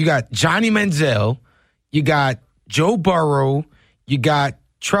 you got Johnny Manziel, you got Joe Burrow, you got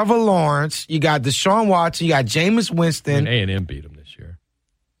Trevor Lawrence, you got Deshaun Watson, you got Jameis Winston. A&M beat them this year.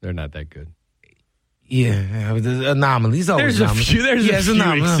 They're not that good. Yeah, there's anomalies. There's a few exceptions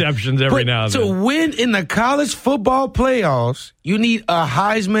every now and then. To win in the college football playoffs, you need a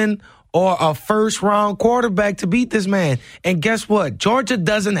Heisman or a first-round quarterback to beat this man. And guess what? Georgia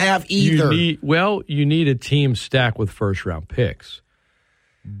doesn't have either. You need a team stacked with first-round picks.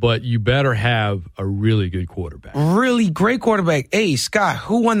 But you better have a really good quarterback. Really great quarterback. Hey, Scott,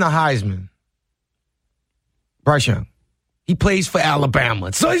 who won the Heisman? Bryce Young. He plays for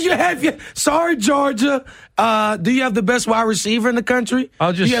Alabama. So sorry, Georgia. Do you have the best wide receiver in the country?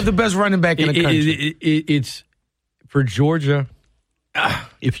 Do you have the best running back in the country? It's for Georgia.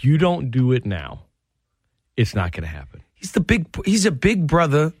 If you don't do it now, it's not going to happen. He's a big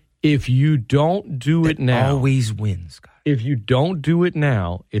brother. If you don't do it now, always wins, Scott. If you don't do it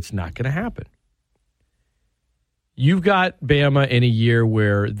now, it's not going to happen. You've got Bama in a year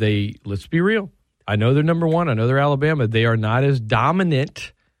where let's be real. I know they're number one. I know they're Alabama. They are not as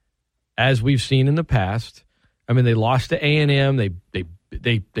dominant as we've seen in the past. I mean, they lost to A&M.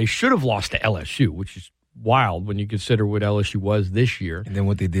 They should have lost to LSU, which is wild when you consider what LSU was this year. And then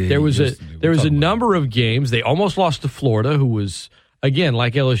what they did. There was a number of games. They almost lost to Florida, who was, again,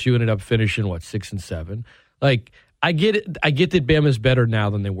 like LSU, ended up finishing, 6 and 7. Like, I get it. I get that Bama's better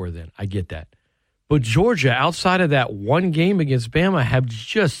now than they were then. I get that. But Georgia, outside of that one game against Bama, have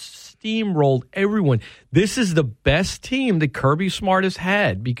just steamrolled everyone. This is the best team that Kirby Smart has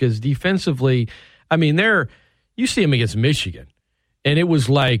had because defensively, you see them against Michigan, and it was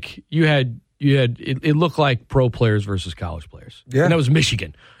like it looked like pro players versus college players. Yeah. And that was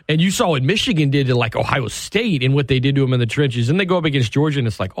Michigan. And you saw what Michigan did to Ohio State and what they did to them in the trenches. And they go up against Georgia, and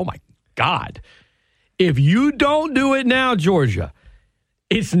it's like, oh my God. If you don't do it now, Georgia,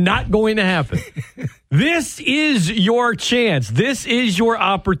 It's not going to happen. This is your chance. This is your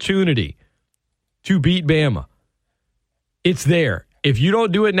opportunity to beat Bama. It's there. If you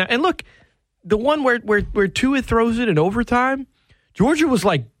don't do it now, and look, the one where Tua throws it in overtime, Georgia was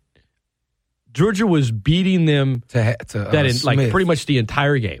beating them pretty much the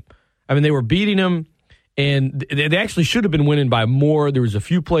entire game. I mean, they were beating them, and they actually should have been winning by more. There was a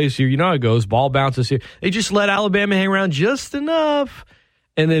few plays here. You know how it goes. Ball bounces here. They just let Alabama hang around just enough,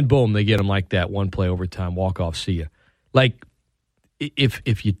 and then, boom, they get them like that. One play overtime, walk-off, see ya. Like,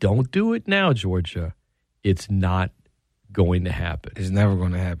 if you don't do it now, Georgia, it's not going to happen. It's never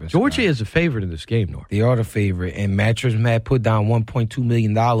going to happen. Georgia is a favorite in this game, Norm. They are the favorite, and Mattress Matt put down $1.2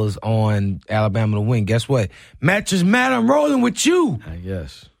 million on Alabama to win. Guess what? Mattress Matt, I'm rolling with you.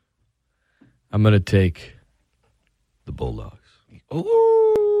 Yes. I'm going to take the Bulldogs.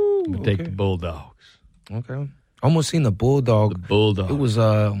 Ooh. I'm going to take the Bulldogs. Okay. Almost seen the Bulldog. The Bulldogs. It was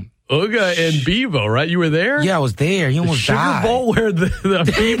Uga and Bevo, right? You were there? Yeah, I was there. He almost died. Sugar Bowl where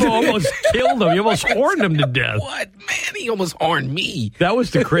the Bevo almost killed him. He almost horned him to death. What, man? He almost horned me. That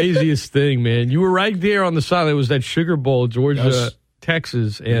was the craziest thing, man. You were right there on the side. It was that Sugar Bowl, Georgia,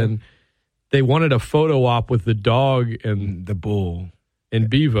 Texas, and they wanted a photo op with the dog and the bull and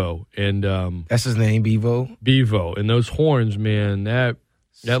Bevo, and that's his name, Bevo. Bevo, and those horns, man.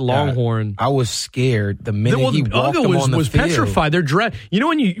 That Longhorn. I was scared the minute he walked him on the was field. Petrified. They're you know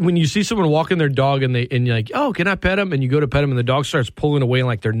when you see someone walking their dog and you're like, oh, can I pet him? And you go to pet him and the dog starts pulling away in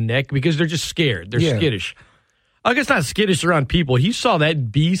like their neck because they're just scared. They're skittish. I guess not skittish around people. He saw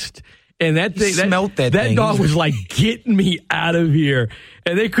that beast and that thing. Smelt that thing. Dog was like, get me out of here.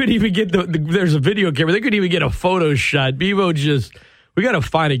 And they couldn't even get there's a video camera. They couldn't even get a photo shot. Bevo just. We got to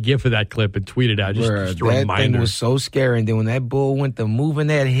find a GIF of that clip and tweet it out. Just a reminder. That thing was so scary. And then when that bull went to moving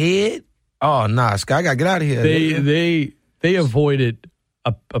that head, oh, nah, Sky got to get out of here. They avoided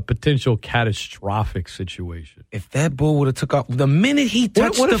a potential catastrophic situation. If that bull would have took off, the minute he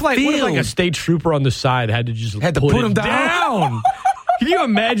touched the field. What if like a state trooper on the side had to put him down? Can you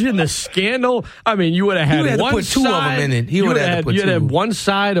imagine the scandal? I mean, you would have had one put two side, of them in it. You would have had one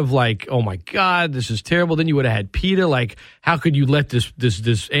side of like, oh my God, this is terrible. Then you would have had PETA. Like, how could you let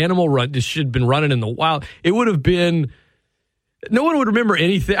this animal run? This should have been running in the wild. It would have been. No one would remember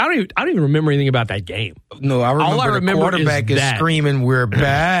anything. I don't even remember anything about that game. No, I remember the quarterback is screaming, "We're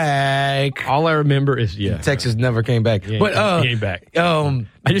back!" All I remember is Texas never came back. He ain't back. I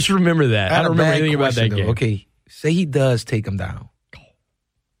just remember that. I don't remember anything about that game. Okay, say he does take him down.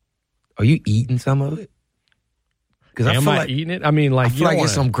 Are you eating some of it? Because Am I eating it? I mean, like I feel like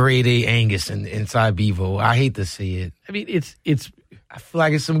it's some grade A Angus inside Bevo. I hate to see it. I mean, it's. I feel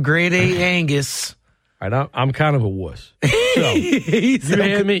like it's some grade A Angus. All right, I'm kind of a wuss. So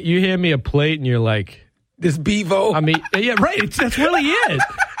you hand me a plate and you're like, this Bevo. I mean, yeah, right. That's really it.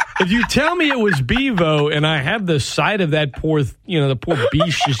 If you tell me it was Bevo and I have the sight of that poor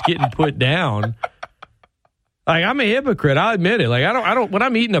beast just getting put down. Like, I'm a hypocrite. I'll admit it. Like, I don't. When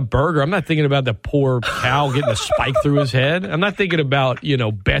I'm eating a burger, I'm not thinking about the poor cow getting a spike through his head. I'm not thinking about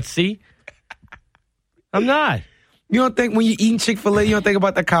Betsy. I'm not. You don't think when you're eating Chick-fil-A, you don't think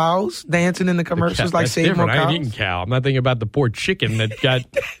about the cows dancing in the commercials like Save More Cows? I ain't eating cow. I'm not thinking about the poor chicken that got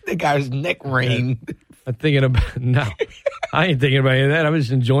that guy's neck ring. I'm thinking about I ain't thinking about any of that. I'm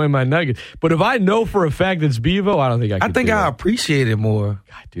just enjoying my nuggets. But if I know for a fact it's Bevo, I don't think I could. I think I appreciate it more.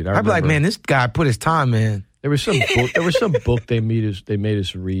 God, dude, I'd be like, man, this guy put his time in. There was some book they made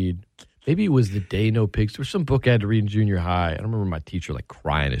us read. Maybe it was The Day No Pigs. There was some book I had to read in junior high. I remember my teacher like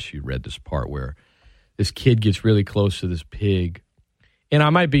crying as she read this part where this kid gets really close to this pig. And I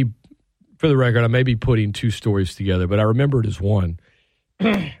might be, for the record, I may be putting two stories together, but I remember it as one.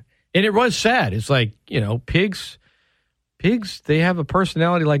 And it was sad. It's like, pigs, they have a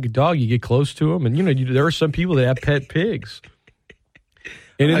personality like a dog. You get close to them. And, there are some people that have pet pigs.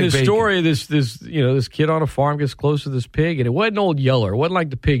 And in this story, this kid on a farm gets close to this pig, and it wasn't Old Yeller. It wasn't like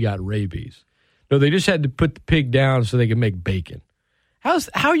the pig got rabies. No, they just had to put the pig down so they could make bacon. How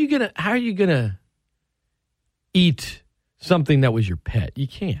are you gonna eat something that was your pet? You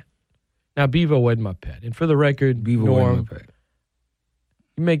can't. Now, Bevo wasn't my pet, and for the record, Bevo wasn't my pet.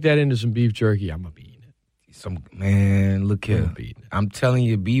 You make that into some beef jerky, I'm gonna be eating it. Man, look here. I'm telling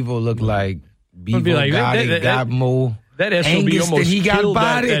you, Bevo looked like Bevo got more. That SOB Angus almost he got killed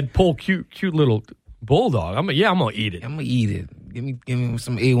body. that poor cute little bulldog. I'm gonna eat it. I'm gonna eat it. Give me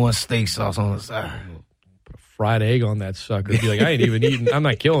some A1 steak sauce on the side. Put a fried egg on that sucker. Be like, I ain't even eating. I'm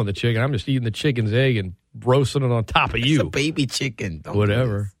not killing the chicken. I'm just eating the chicken's egg and roasting it on top of you. It's a baby chicken.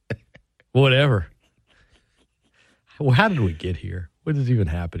 Whatever. Well, how did we get here? What is even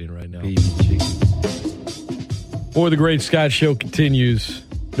happening right now? Baby chicken. Boy, the Great Scott Show continues.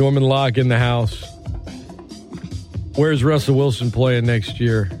 Norman Locke in the house. Where's Russell Wilson playing next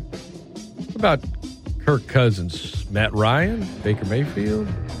year? What about Kirk Cousins? Matt Ryan? Baker Mayfield?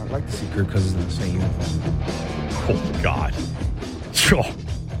 I'd like to see Kirk Cousins in the same uniform. Oh, God.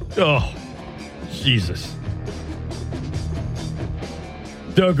 Oh, Jesus.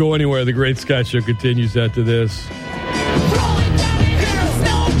 Don't go anywhere. The Great Scott Show continues after this.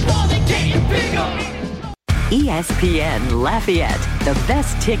 ESPN Lafayette, the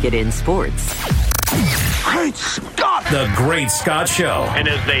best ticket in sports. Great Scott! The Great Scott Show. And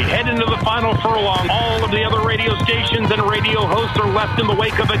as they head into the final furlong, all of the other radio stations and radio hosts are left in the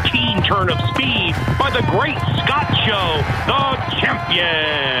wake of a keen turn of speed by the Great Scott Show, the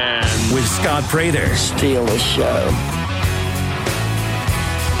champion. With Scott Prather. Steal the show.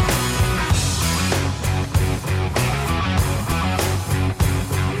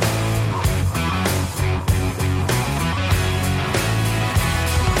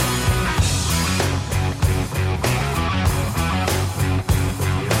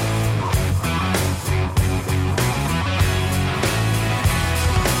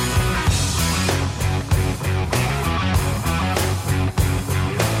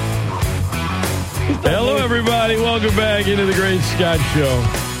 Hello, everybody. Welcome back into the Great Scott Show.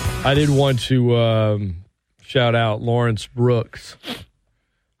 I did want to shout out Lawrence Brooks,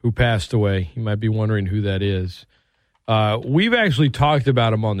 who passed away. You might be wondering who that is. We've actually talked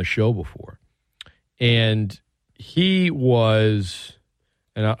about him on the show before. And he was,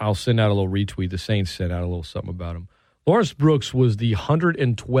 and I'll send out a little retweet. The Saints sent out a little something about him. Lawrence Brooks was the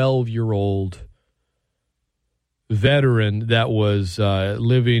 112-year-old veteran that was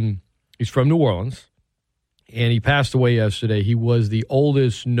living. He's from New Orleans, and he passed away yesterday. He was the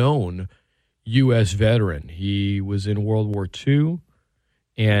oldest known U.S. veteran. He was in World War II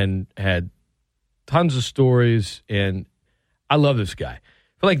and had tons of stories, and I love this guy.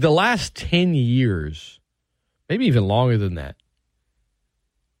 For like the last 10 years, maybe even longer than that,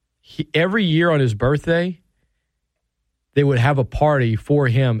 every year on his birthday, they would have a party for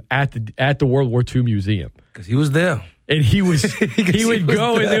him at the World War II Museum. Because he was there. And he would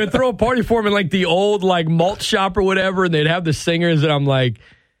go and they would throw a party for him in like the old like malt shop or whatever, and they'd have the singers, and I'm like,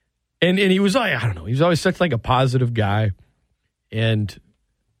 and he was like, I don't know, he was always such like a positive guy, and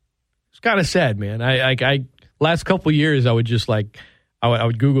it's kind of sad, man. I last couple of years I would just like I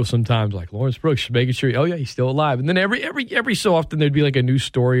would Google sometimes like Lawrence Brooks, making sure oh yeah he's still alive, and then every so often there'd be like a new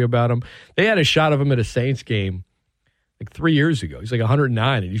story about him. They had a shot of him at a Saints game like 3 years ago. He's like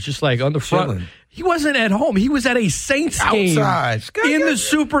 109, and he's just like on the front. Chilling. He wasn't at home. He was at a Saints game in the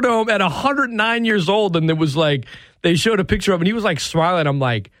Superdome at 109 years old, and it was like they showed a picture of him, and he was like smiling. I'm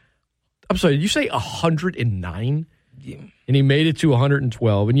like, I'm sorry, did you say 109? Yeah. And he made it to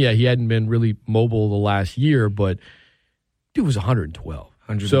 112, and yeah, he hadn't been really mobile the last year, but dude was 112.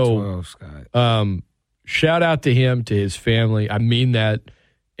 112, Scott. Shout out to him, to his family. I mean that.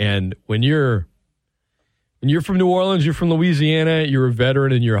 And when you're from New Orleans, you're from Louisiana, you're a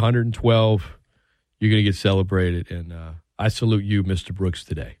veteran, and you're 112. You're going to get celebrated, and I salute you, Mr. Brooks,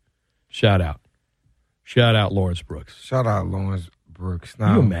 today. Shout out. Shout out Lawrence Brooks. Shout out Lawrence Brooks. Now,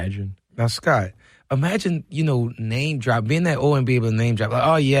 can you imagine? Now, Scott, imagine, name drop, being that old and be able to name drop. Like,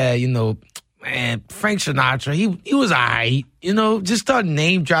 oh, yeah, man, Frank Sinatra, he was all right. Just start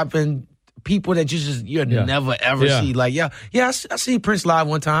name dropping people that you'll never, ever see. Like, I see Prince live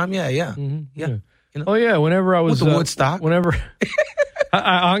one time. Yeah. Mm-hmm. Yeah. Oh, yeah, whenever I was... With the Woodstock. Whenever...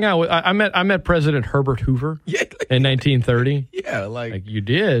 I hung out with. I met President Herbert Hoover in 1930. Yeah, like you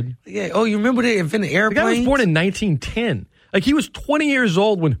did. Yeah. Oh, you remember they invented airplanes? The guy was born in 1910. Like he was 20 years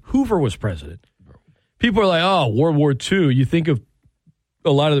old when Hoover was president. People are like, oh, World War II. You think of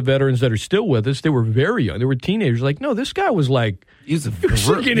a lot of the veterans that are still with us. They were very young. They were teenagers. Like, no, this guy was like he was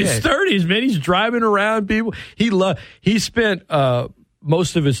like in his 30s. Man, he's driving around people. He spent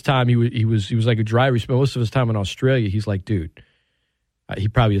most of his time. He was like a driver. He spent most of his time in Australia. He's like, dude. He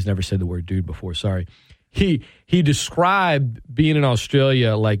probably has never said the word dude before. Sorry. He described being in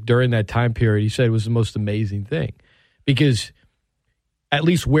Australia like during that time period. He said it was the most amazing thing because at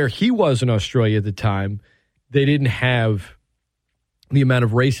least where he was in Australia at the time, they didn't have the amount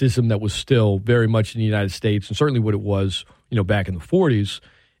of racism that was still very much in the United States and certainly what it was, back in the 40s.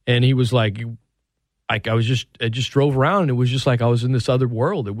 And he was like I just drove around and it was just like I was in this other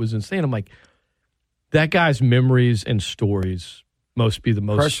world. It was insane. I'm like, that guy's memories and stories must be the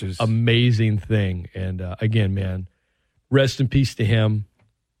most precious, amazing thing. And again, man, rest in peace to him.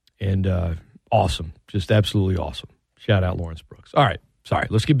 And awesome. Just absolutely awesome. Shout out Lawrence Brooks. All right. Sorry.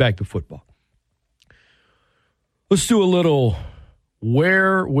 Let's get back to football. Let's do a little,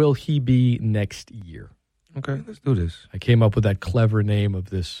 where will he be next year? Okay, let's do this. I came up with that clever name of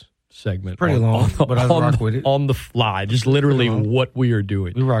this segment. Pretty long, but I rock with it. On the fly, just literally what we are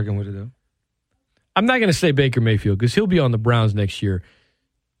doing. We're rocking with it, though. I'm not going to say Baker Mayfield because he'll be on the Browns next year.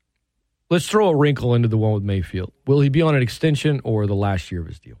 Let's throw a wrinkle into the one with Mayfield. Will he be on an extension or the last year of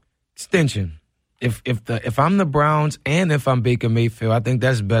his deal? Extension. If I'm the Browns and if I'm Baker Mayfield, I think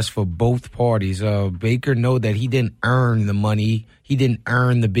that's best for both parties. Baker know that he didn't earn the money. He didn't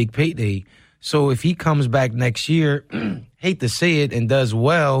earn the big payday. So if he comes back next year, hate to say it, and does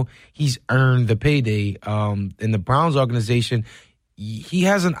well, he's earned the payday. In the Browns organization, he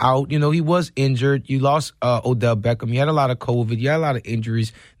has an out. You know, he was injured. You lost Odell Beckham. You had a lot of COVID. You had a lot of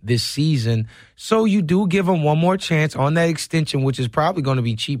injuries this season. So you do give him one more chance on that extension, which is probably going to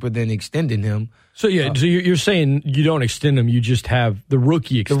be cheaper than extending him. So, yeah, so you're saying you don't extend him. You just have the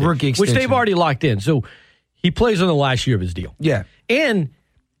rookie extension. The rookie extension. Which they've already locked in. So he plays on the last year of his deal. Yeah. And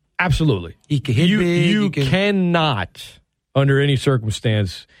absolutely. He can hit big. You cannot, under any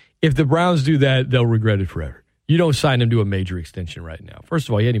circumstance, if the Browns do that, they'll regret it forever. You don't sign him to a major extension right now. First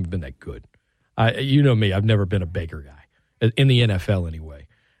of all, he hasn't even been that good. You know me, I've never been a Baker guy, in the NFL anyway.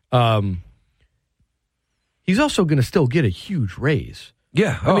 He's also going to still get a huge raise.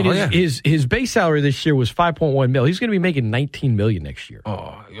 Yeah. I mean, his base salary this year was $5.1 million. He's going to be making $19 million next year.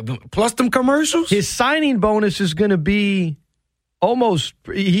 Oh, plus them commercials? His signing bonus is going to be almost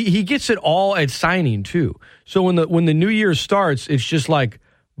he gets it all at signing too. So when the new year starts, it's just like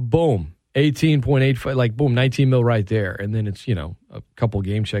boom, 18.85, like boom, 19 mil right there, and then it's a couple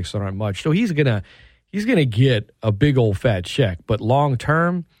game checks that aren't much. So he's gonna get a big old fat check, but long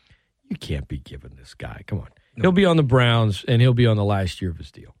term, you can't be giving this guy. Come on, no. He'll be on the Browns and he'll be on the last year of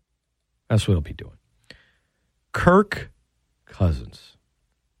his deal. That's what he'll be doing. Kirk Cousins.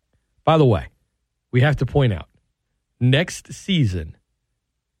 By the way, we have to point out. Next season,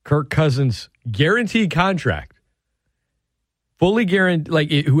 Kirk Cousins' guaranteed contract, fully guaranteed.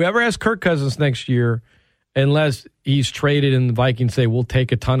 Like whoever has Kirk Cousins next year, unless he's traded and the Vikings say we'll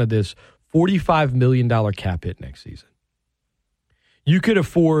take a ton of this, $45 million cap hit next season. You could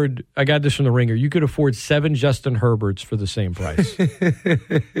afford. I got this from the Ringer. You could afford 7 Justin Herberts for the same price.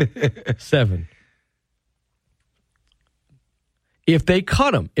 7. If they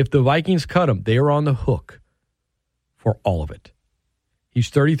cut him, if the Vikings cut him, they are on the hook for all of it. He's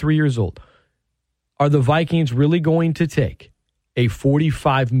 33 years old. Are the Vikings really going to take a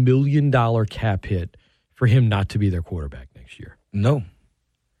 $45 million cap hit for him not to be their quarterback next year? No.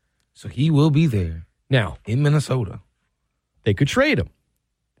 So he will be there. Now, in Minnesota. They could trade him.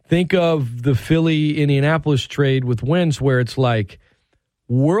 Think of the Philly-Indianapolis trade with Wentz where it's like,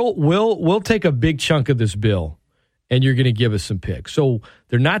 we'll take a big chunk of this bill and you're going to give us some picks. So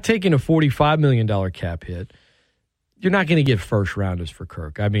they're not taking a $45 million cap hit. You're not going to get first rounders for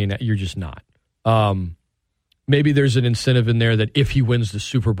Kirk. I mean, you're just not. Maybe there's an incentive in there that if he wins the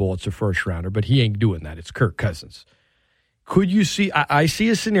Super Bowl, it's a first rounder, but he ain't doing that. It's Kirk Cousins. Could you see? I see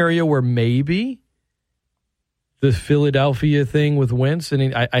a scenario where maybe the Philadelphia thing with Wentz,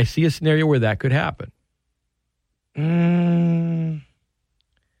 and I see a scenario where that could happen. I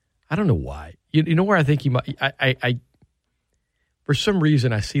don't know why. You know where I think he might? I for some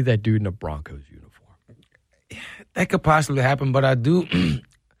reason I see that dude in a Broncos uniform. That could possibly happen, but I do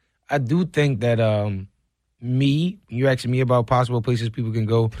think that you're asking me about possible places people can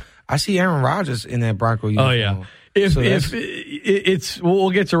go. I see Aaron Rodgers in that Bronco uniform. Oh yeah, we'll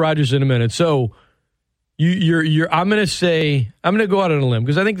get to Rodgers in a minute. So I'm going to go out on a limb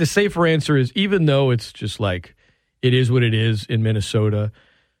because I think the safer answer is even though it's just like it is what it is in Minnesota,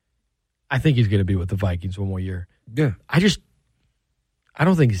 I think he's going to be with the Vikings one more year. Yeah, I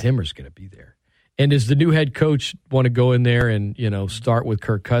don't think Zimmer's going to be there. And does the new head coach want to go in there and, start with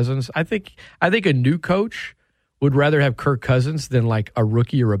Kirk Cousins? I think a new coach would rather have Kirk Cousins than like a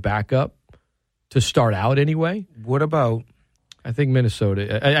rookie or a backup to start out anyway. What about? I think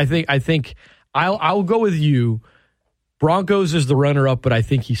Minnesota. I think I'll go with you. Broncos is the runner-up, but I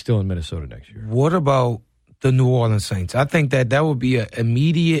think he's still in Minnesota next year. What about the New Orleans Saints? I think that would be an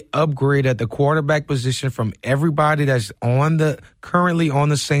immediate upgrade at the quarterback position from everybody that's currently on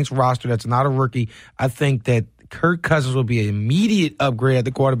the Saints roster that's not a rookie. I think that Kirk Cousins will be an immediate upgrade at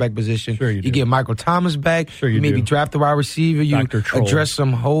the quarterback position. Sure you do. You get Michael Thomas back. Sure you maybe do. draft the wide receiver. You address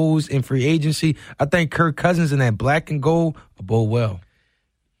some holes in free agency. I think Kirk Cousins in that black and gold will bowl well.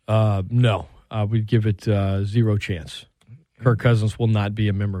 No. We'd give it 0 chance. Kirk Cousins will not be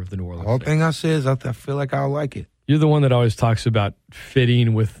a member of the New Orleans Saints. Thing I say is I feel like I'll like it. You're the one that always talks about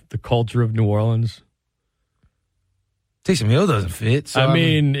fitting with the culture of New Orleans. Taysom Hill doesn't fit. So I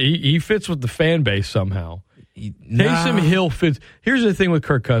mean, he fits with the fan base somehow. Taysom Hill fits. Here's the thing with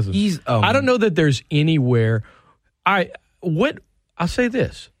Kirk Cousins. I don't know that there's anywhere. I'll say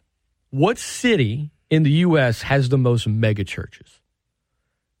this. What city in the U.S. has the most mega churches?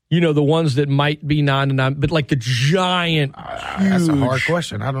 The ones that might be 9 to 9, but like the giant, huge. That's a hard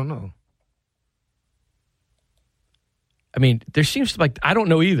question. I don't know. I mean, there seems to I don't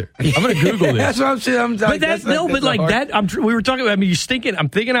know either. I'm going to Google this. That's what I'm saying. We were talking about. I mean, I'm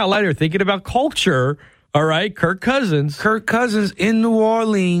thinking out loud here, thinking about culture. All right, Kirk Cousins in New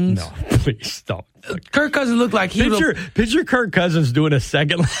Orleans. No, please stop. Kirk Cousins looked like picture Kirk Cousins doing a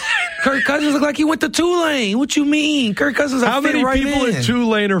second line. Kirk Cousins looked like he went to Tulane. What you mean? Kirk Cousins. How many people in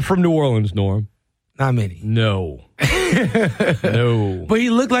Tulane are from New Orleans, Norm? Not many. No. No. But he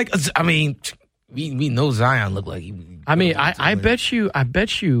looked like. I mean, we know Zion looked like he. I mean, I bet you.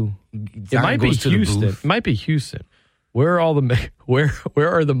 It might be Houston. It might be Houston. Where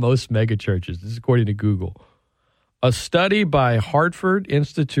are the most mega churches? This is according to Google. A study by Hartford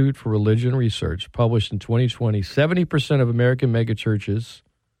Institute for Religion Research published in 2020, 70% of American megachurches,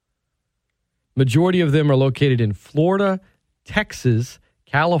 majority of them are located in Florida, Texas,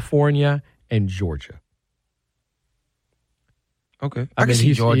 California, and Georgia. Okay. I can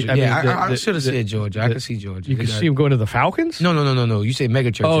see Georgia. I should have said Georgia. I can see Georgia. You can see him going to the Falcons? No. You say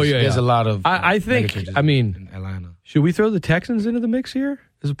megachurches. Oh, yeah. There's a lot of I think, in Atlanta. Should we throw the Texans into the mix here?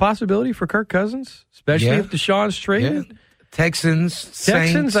 Is a possibility for Kirk Cousins? Especially if Deshaun's traded? Yeah. Texans,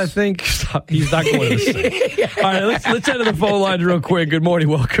 Saints. I think. Stop. He's not going to the Saints. All right, let's head to the phone lines real quick. Good morning.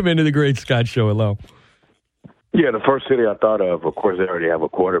 Welcome into the Great Scott Show. Hello. Yeah, the first city I thought of course, they already have a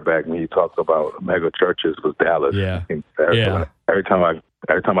quarterback. When you talked about mega churches, was Dallas. Yeah. Every time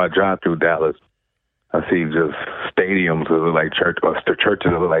I drive through Dallas, I see just stadiums that look like churches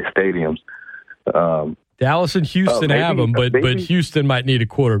that look like stadiums. Dallas and Houston have them, but Houston might need a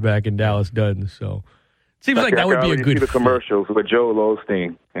quarterback and Dallas doesn't. So it seems like that would be a good see the commercials with Joel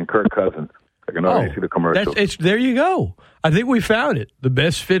Osteen and Kirk Cousins. I can already see the commercials. There you go. I think we found it. The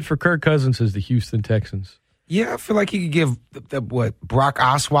best fit for Kirk Cousins is the Houston Texans. Yeah, I feel like he could give Brock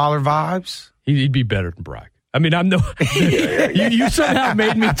Osweiler vibes. He'd be better than Brock. I mean, you somehow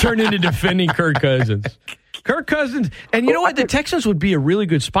made me turn into defending Kirk Cousins. Kirk Cousins, and you know what? The Texans would be a really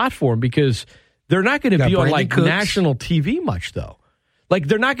good spot for him because they're not going to be on national TV much, though. Like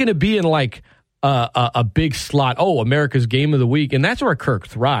they're not going to be in a big slot. Oh, America's Game of the Week, and that's where Kirk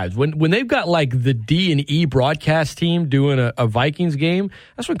thrives. When they've got the D&E broadcast team doing a Vikings game,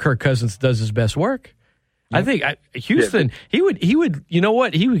 that's when Kirk Cousins does his best work. I think Houston. He would. You know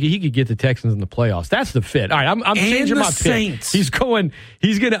what? He could get the Texans in the playoffs. That's the fit. All right, I'm changing my pick. Saints. He's going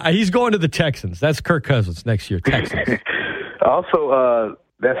to the Texans. That's Kirk Cousins next year. Texans. Also,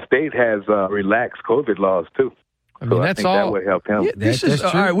 that state has relaxed COVID laws too. I mean, that's all. That would help him. Yeah, that's true.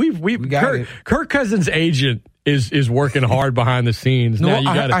 All right. We've Kirk Cousins' agent is working hard behind the scenes. No,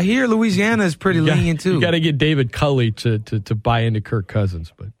 I hear Louisiana is pretty lenient too. You got to get David Culley to buy into Kirk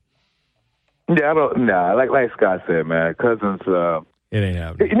Cousins, but. Yeah, like Scott said, man, Cousins. It ain't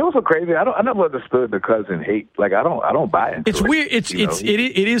happening. You know what's so crazy? I never understood the cousin hate. I don't buy it. It's weird.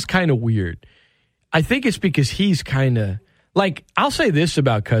 It is kind of weird. I think it's because he's kind of I'll say this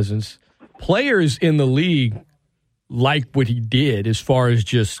about Cousins: players in the league like what he did as far as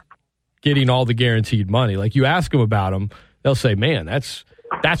just getting all the guaranteed money. Like you ask them about him, they'll say, "Man, that's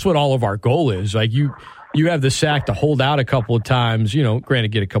what all of our goal is." Like You have the sack to hold out a couple of times.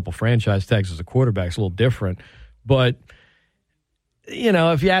 Granted, get a couple franchise tags as a quarterback is a little different. But,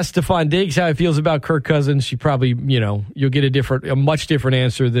 if you ask Stephon Diggs how he feels about Kirk Cousins, you probably, you'll get a much different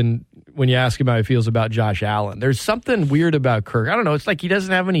answer than when you ask him how he feels about Josh Allen. There's something weird about Kirk. I don't know. It's like he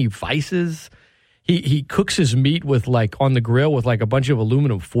doesn't have any vices. He cooks his meat with on the grill with a bunch of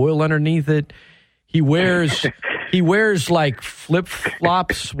aluminum foil underneath it. He wears flip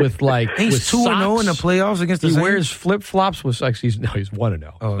flops with He's 2-0 in the playoffs against the Saints. He wears flip flops with he's 1-0,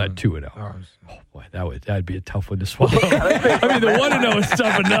 not 2-0. Oh boy, that'd be a tough one to swallow. I mean, the 1-0 is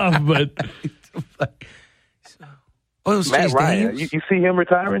tough enough, but it was Matt Ryan. You see him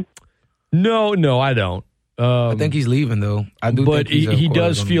retiring? No, I don't. I think he's leaving though. I do, but think he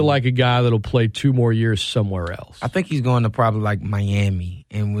does feel like a guy that'll play 2 more years somewhere else. I think he's going to probably Miami,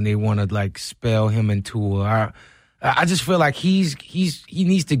 and when they want to spell him into I just feel like he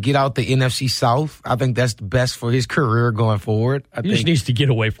needs to get out the NFC South. I think that's the best for his career going forward. He just needs to get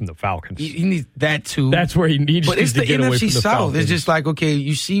away from the Falcons. He needs that too. That's where he needs to get away from the Falcons. But it's the NFC South. It's just okay,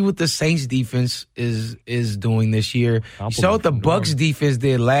 you see what the Saints defense is doing this year. You saw what the Bucs defense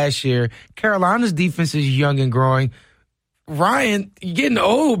did last year. Carolina's defense is young and growing. Ryan, you're getting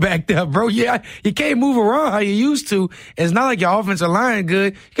old back there, bro. Yeah, you can't move around how you used to. It's not like your offensive line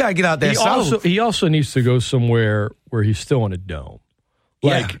good. You got to get out there. He also needs to go somewhere where he's still in a dome.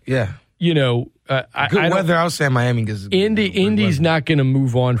 Like, yeah. You know, good weather. I was saying Miami gets Indy's not going to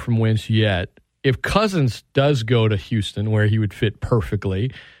move on from Wentz yet. If Cousins does go to Houston, where he would fit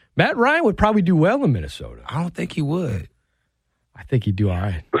perfectly, Matt Ryan would probably do well in Minnesota. I don't think he would. I think he'd do all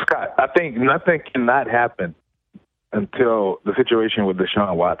right. Scott, I think nothing cannot happen until the situation with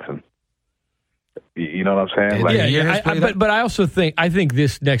Deshaun Watson. You know what I'm saying? Like, but I also think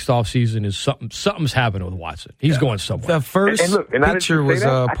this next offseason is something's happening with Watson. He's going somewhere. The first picture was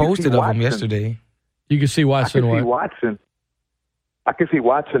posted of him yesterday. You can see Watson. I can see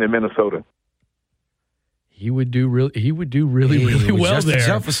Watson in Minnesota. He would do really well there.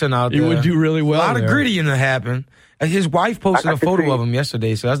 Jefferson out there. He would do really well. A lot there. of gritty to happen. His wife posted a photo of him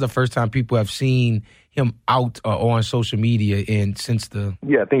yesterday, so that's the first time people have seen him out or on social media since the.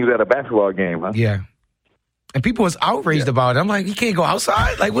 Yeah, I think he was at a basketball game, huh? Yeah. And people was outraged about it. I'm like, he can't go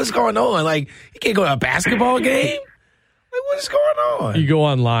outside? Like, what's going on? Like, he can't go to a basketball game? Like, what is going on? You go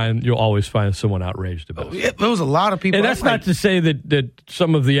online, you'll always find someone outraged about it. Yeah, there was a lot of people. And that's not to say that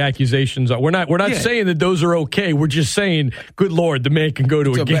some of the accusations are. We're not saying that those are okay. We're just saying, good Lord, the man can go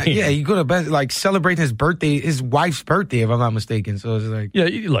to a game. Yeah, you go to like celebrate his birthday, his wife's birthday, if I'm not mistaken. So it's like, yeah,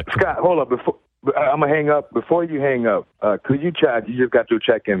 look, Scott, hold up. I'm gonna hang up. Before you hang up, could you check? You just got to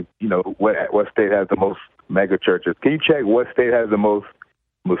check in. You know what state has the most mega churches? Can you check what state has the most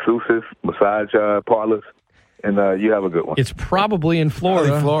masseuses, massage parlors? And you have a good one. It's probably in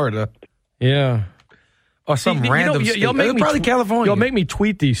Florida. Yeah. Or some random state. Probably California. You'll make me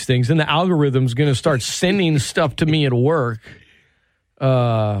tweet these things, and the algorithm's going to start sending stuff to me at work.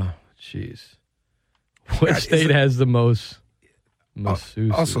 Jeez. What state has the most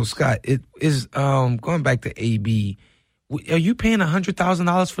masseuses? Also, Scott, it is going back to AB. Are you paying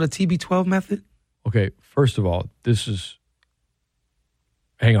 $100,000 for the TB12 method? Okay, first of all, this is.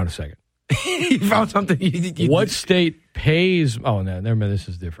 Hang on a second. You found something. What state pays? Oh no, never mind. This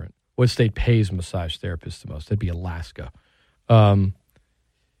is different. What state pays massage therapists the most? That'd be Alaska. I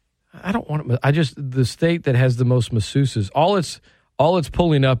don't want to. The state that has the most masseuses. All it's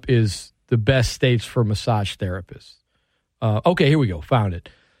pulling up is the best states for massage therapists. Okay, here we go. Found it.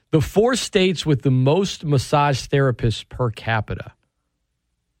 The 4 states with the most massage therapists per capita.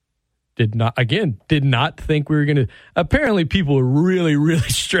 Did not think we were going to. Apparently, people are really, really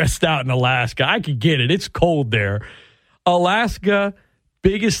stressed out in Alaska. I could get it. It's cold there. Alaska,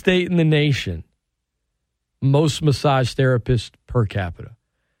 biggest state in the nation. Most massage therapists per capita.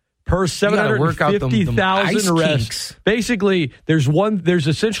 Per 750,000 arrests. Basically, there's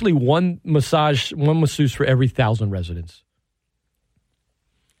essentially one masseuse for every 1,000 residents.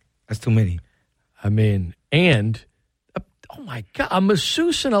 That's too many. I mean, and... Oh, my God. A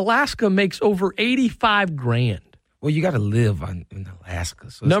masseuse in Alaska makes over $85,000. Well, you got to live in Alaska.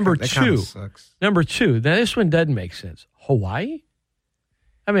 So Number that two. Sucks. Now, this one doesn't make sense. Hawaii?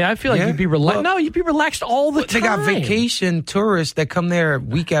 I mean, I feel like you'd be relaxed. No, you'd be relaxed all the time. They got vacation tourists that come there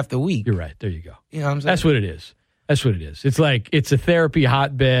week after week. You're right. There you go. You know what I'm saying? That's what it is. It's like it's a therapy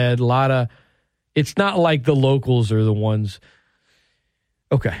hotbed. It's not like the locals are the ones.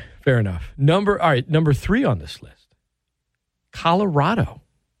 Okay, fair enough. Number 3 on this list. Colorado.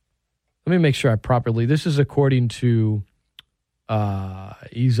 Let me make sure this is according to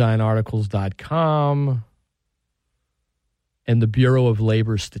ezinearticles.com and the Bureau of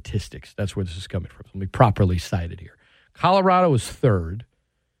Labor Statistics. That's where this is coming from. Let me properly cite it here. Colorado is 3rd.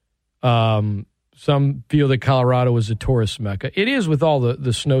 Some feel that Colorado is a tourist mecca. It is with all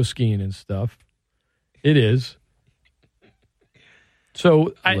the snow skiing and stuff. It is.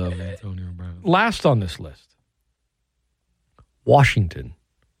 So love Antonio Brown. Last on this list. Washington.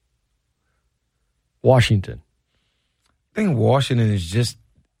 I think Washington is just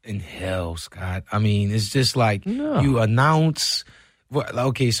in hell, Scott. I mean, it's just like you announce.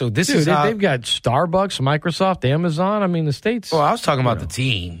 Okay, so this is how... They've got Starbucks, Microsoft, Amazon. I mean, the states... Well, I was talking about the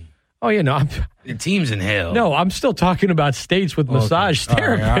team. Oh, yeah, no. The team's in hell. No, I'm still talking about states with massage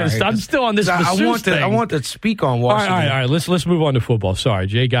therapists. All right. I'm still on this masseuse thing. I want to speak on Washington. All right. Let's move on to football. Sorry,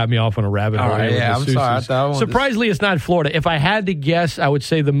 Jay got me off on a rabbit hole. I'm sorry. Surprisingly, it's not Florida. If I had to guess, I would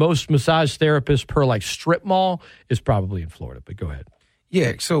say the most massage therapists per strip mall is probably in Florida. But go ahead.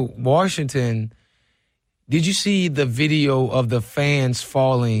 Yeah, so Washington, did you see the video of the fans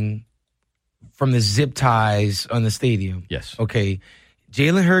falling from the zip ties on the stadium? Yes. Okay.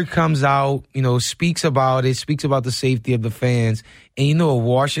 Jalen Hurd comes out, speaks about it, speaks about the safety of the fans. And you know what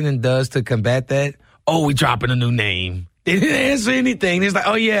Washington does to combat that? Oh, we're dropping a new name. They didn't answer anything. It's like,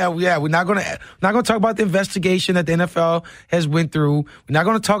 oh yeah, we're not gonna talk about the investigation that the NFL has went through. We're not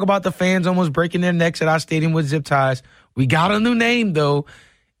gonna talk about the fans almost breaking their necks at our stadium with zip ties. We got a new name though,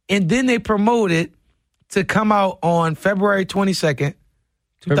 and then they promoted to come out on February 22nd,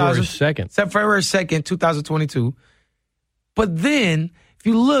 February 2nd, 2022. But then, if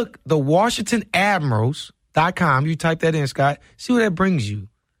you look, the WashingtonAdmirals.com, you type that in, Scott, see what that brings you.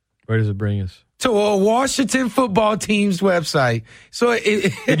 Where does it bring us? To a Washington football team's website. So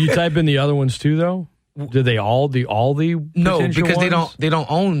Did you type in the other ones too, though? Did they all the no, because ones? they don't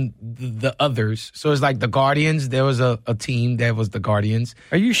own the others. So it's like the Guardians. There was a team that was the Guardians.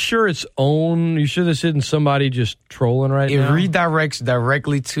 Are you sure it's owned? Are you sure this isn't somebody just trolling right now? It redirects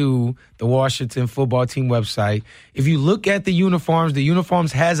directly to the Washington football team website. If you look at the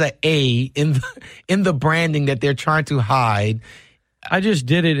uniforms has a A in the branding that they're trying to hide. I just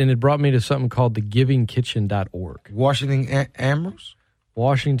did it, and it brought me to something called thegivingkitchen.org. Washington Admirals?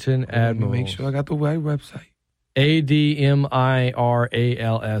 Washington Admirals. Make sure I got the right website.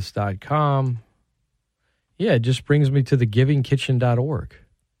 ADMIRALS.com. Yeah, it just brings me to thegivingkitchen.org.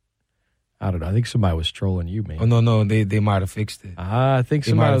 I don't know. I think somebody was trolling you, man. Oh, no. They might have fixed it. I think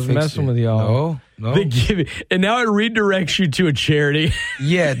somebody was messing with y'all. No. And now it redirects you to a charity.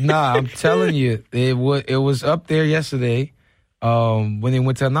 Yeah, I'm telling you. It was up there yesterday. When they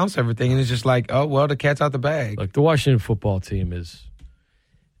went to announce everything, and it's just like, oh, well, the cat's out the bag. Look, the Washington football team is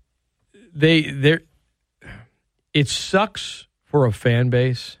it sucks for a fan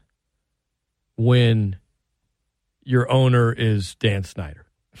base when your owner is Dan Snyder.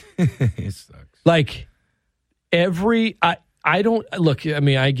 It sucks. Like I don't look. I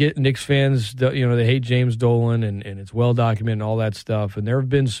mean, I get Knicks fans. They hate James Dolan, and it's well documented and all that stuff. And there have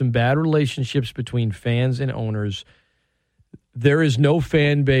been some bad relationships between fans and owners. There is no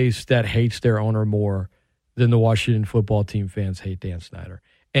fan base that hates their owner more than the Washington football team fans hate Dan Snyder.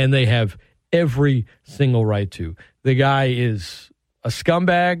 And they have every single right to. The guy is a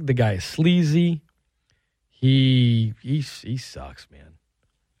scumbag. The guy is sleazy. He sucks, man.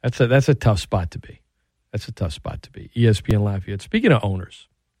 That's a tough spot to be. That's a tough spot to be. ESPN Lafayette. Speaking of owners,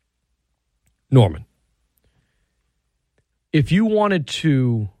 Norman, if you wanted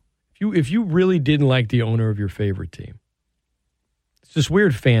to, if you really didn't like the owner of your favorite team, it's this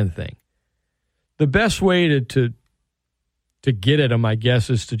weird fan thing. The best way to get at them, I guess,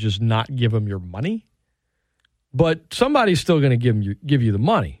 is to just not give them your money. But somebody's still going to give you the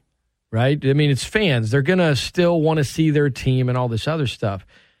money, right? I mean, it's fans. They're going to still want to see their team and all this other stuff.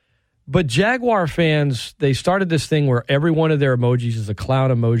 But Jaguar fans, they started this thing where every one of their emojis is a clown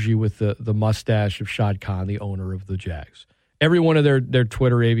emoji with the mustache of Shad Khan, the owner of the Jags. Every one of their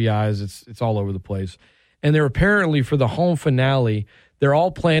Twitter ABIs, it's all over the place. And they're apparently, for the home finale, they're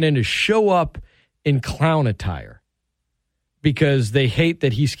all planning to show up in clown attire because they hate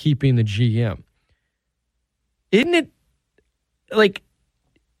that he's keeping the GM. Isn't it like,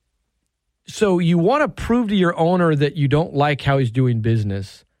 so you want to prove to your owner that you don't like how he's doing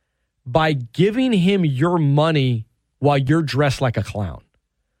business by giving him your money while you're dressed like a clown?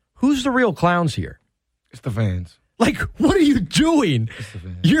 Who's the real clowns here? It's the fans. Like, what are you doing?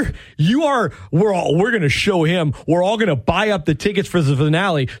 We're going to show him. We're all going to buy up the tickets for the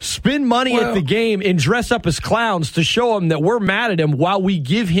finale, spend money at the game, and dress up as clowns to show him that we're mad at him while we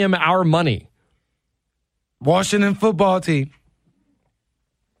give him our money. Washington football team.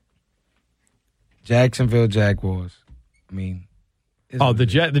 Jacksonville Jaguars. I mean.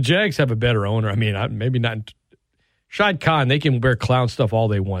 The Jags have a better owner. I mean, maybe not. Shad Khan, they can wear clown stuff all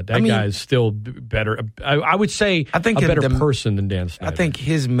they want. That guy is still better. I would say a better person than Dan Snyder. I think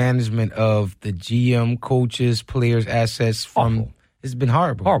his management of the GM, coaches, players, assets has been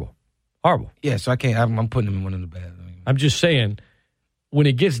horrible. Horrible. Yeah, so I can't. I'm putting him in one of the bad. I'm just saying, when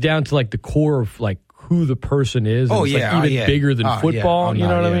it gets down to like the core of like who the person is, even bigger than football. You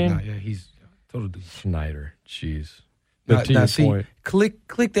know what I mean? Yeah, he's totally Snyder. Jeez. Click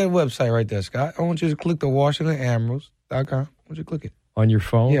that website right there, Scott. I want you to click the WashingtonAdmirals.com. I want you to click it. On your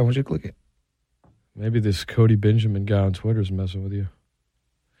phone? Yeah, I want you to click it. Maybe this Cody Benjamin guy on Twitter is messing with you.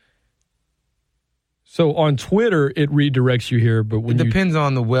 So on Twitter, it redirects you here, but when it depends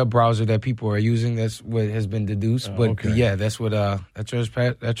on the web browser that people are using. That's what has been deduced. Yeah, that's what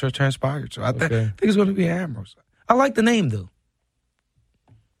that transpired. So I think it's going to be Admirals. I like the name though.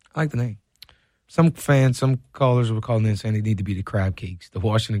 Some fans, some callers were calling in saying they need to be the crab cakes, the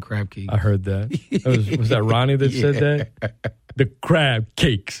Washington crab cakes. I heard that. Was that Ronnie that said that? The crab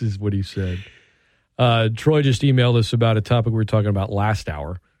cakes is what he said. Troy just emailed us about a topic we were talking about last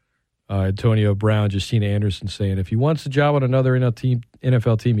hour. Antonio Brown, Justina Anderson saying, if he wants a job on another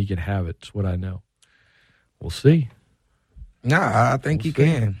NFL team, he can have it. It's what I know. We'll see. Nah, I think he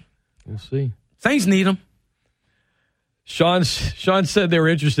can. We'll see. Saints need him. Sean said they were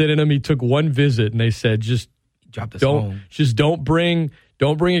interested in him. He took one visit, and they said just don't bring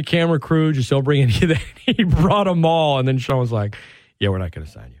a camera crew. Just don't bring any of that. He brought them all, and then Sean was like, "Yeah, we're not going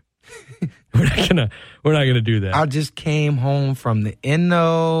to sign you. we're not gonna do that." I just came home from the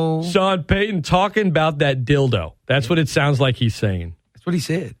NO. Sean Payton talking about that dildo. That's what it sounds like he's saying. That's what he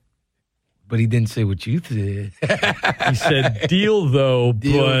said. But he didn't say what you said. He said deal, though,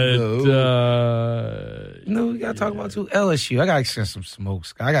 we got to talk about too. LSU. I got to send some smoke,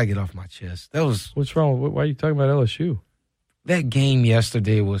 Scott. I got to get off my chest. What's wrong? Why are you talking about LSU? That game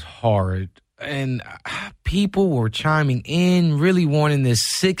yesterday was horrid. And people were chiming in, really wanting this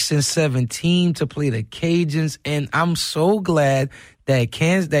 6-7 team to play the Cajuns. And I'm so glad that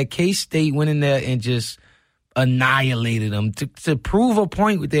K-State went in there and just annihilated them to prove a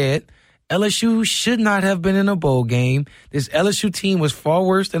point with that. LSU should not have been in a bowl game. This LSU team was far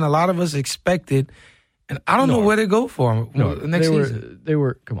worse than a lot of us expected, and I don't know where to go for them next season.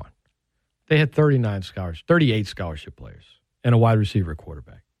 Come on. They had 38 scholarship players and a wide receiver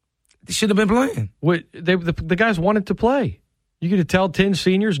quarterback. They should have been playing. The guys wanted to play. You could tell 10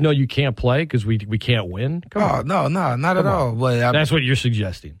 seniors, no, you can't play because we can't win? Come on. No, not at all. But that's what you're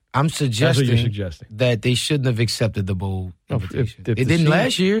suggesting. I'm suggesting that they shouldn't have accepted the bowl invitation. It didn't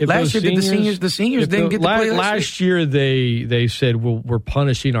last year. Last year, the seniors didn't get to play last year. They said, well, we're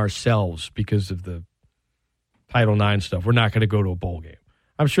punishing ourselves because of the Title IX stuff. We're not going to go to a bowl game.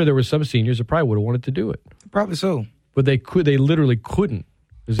 I'm sure there were some seniors that probably would have wanted to do it. Probably so. But they literally couldn't.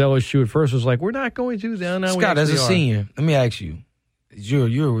 Because LSU at first was like, we're not going to. Scott, as a senior, let me ask you. If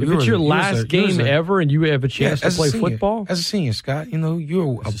it's your last game ever and you have a chance to play football? As a senior, Scott,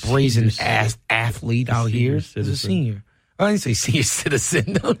 you're a brazen ass athlete out here. As a senior. I didn't say senior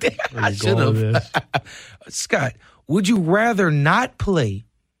citizen. No, I should have. Scott, would you rather not play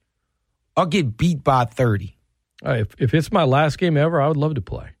or get beat by 30? If it's my last game ever, I would love to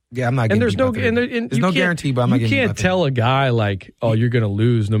play. Yeah, I'm not getting beat by 30. There's no guarantee, but I'm not getting beat by 30. You can't tell a guy like, oh, you're going to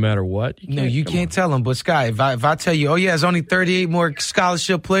lose no matter what. You can't tell him. But, Scott, if I tell you, there's only 38 more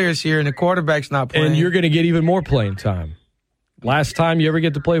scholarship players here and the quarterback's not playing. And you're going to get even more playing time. Last time you ever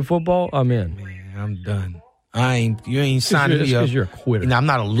get to play football, I'm in. Man, I'm done. You ain't signing me up. Because you're a quitter. I'm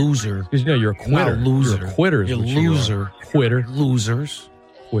not a loser. Because you're a quitter. I'm not a loser. You're a quitter. You're a loser. Quitter. Losers.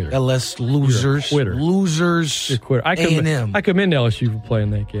 Quitter. LS losers. Quitter. Losers. You're a quitter. I commend LSU for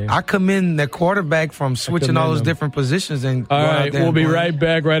playing that game. I commend the quarterback from switching all those different positions. And all right, we'll be right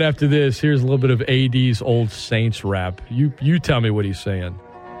back right after this. Here's a little bit of AD's old Saints rap. You tell me what he's saying.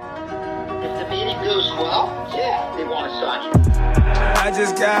 If the meeting goes well, yeah, they want to sign you. I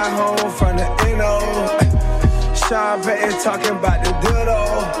just got home from the NO. Sean Payton talking about the dildo.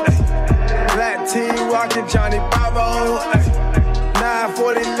 Black tee rocking Johnny Bravo.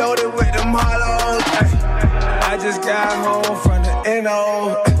 940 loaded with them hollows. I just got home from the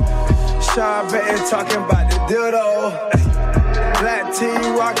NO. Sean Payton talking about the dildo. Black tee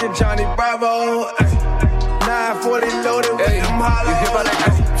rocking Johnny Bravo. 940 loaded with them hollows. You hear about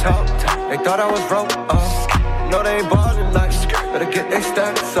that talk? They thought I was broke. No, they ain't ballin' like. Better get their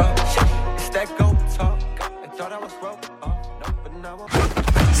stats up. It's that go talk. They thought I was broke.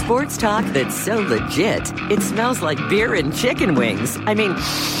 Sports talk that's so legit, it smells like beer and chicken wings. I mean,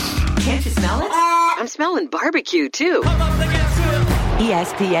 can't you smell it? I'm smelling barbecue, too.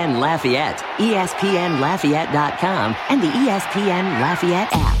 ESPN Lafayette, ESPNLafayette.com, and the ESPN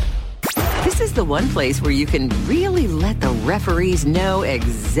Lafayette app. This is the one place where you can really let the referees know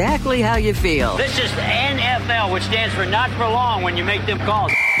exactly how you feel. This is NFL, which stands for not for long when you make them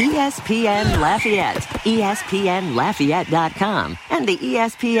calls. ESPN Lafayette, ESPNLafayette.com, and the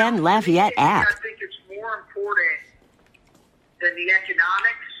ESPN Lafayette app. I think it's more important than the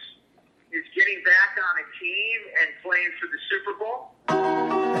economics is getting back on a team and playing for the Super Bowl.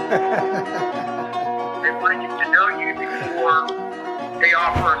 They want to get to know you before they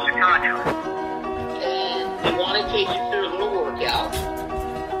offer us a contract. And they want to take you through a little workout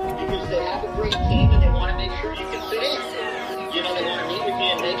because they have a great team and they want to make sure you can fit in. They want to meet with you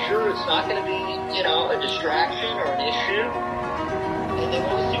and make sure it's not going to be, a distraction or an issue. And they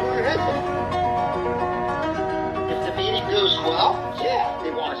want to see where your head's at. If the meeting goes well, yeah,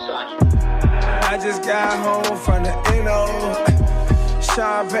 they want to sign you. I just got home from the NO.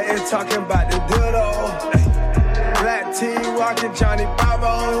 Sean Payton talking about the dildo. Black tee rocking Johnny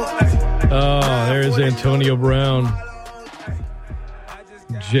Bravo. Oh, there's Antonio Brown.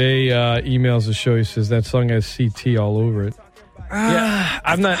 Jay emails the show. He says that song has CT all over it.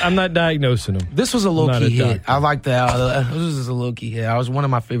 I'm not diagnosing him. This was a low-key hit. doctor. I like that. This was just a low-key hit. It was one of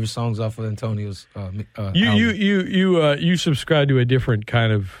my favorite songs off of Antonio's album. You subscribe to a different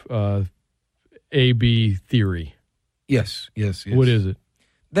kind of AB theory. Yes. What is it?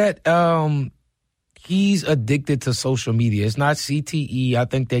 That he's addicted to social media. It's not CTE. I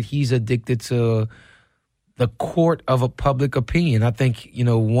think that he's addicted to the court of a public opinion. I think,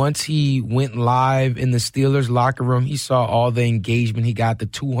 once he went live in the Steelers locker room, he saw all the engagement. He got the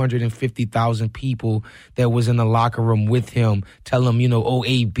 250,000 people that was in the locker room with him, tell him, oh,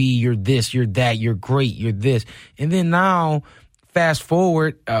 AB, you're this, you're that, you're great, you're this. And then now, fast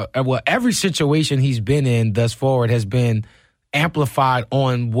forward, every situation he's been in thus forward has been amplified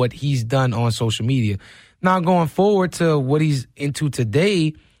on what he's done on social media. Now, going forward to what he's into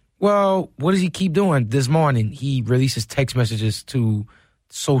today, well, what does he keep doing? This morning, he releases text messages to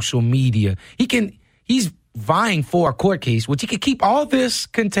social media. He's vying for a court case, which he could keep all this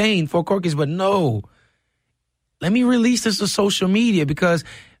contained for a court case, but no. Let me release this to social media because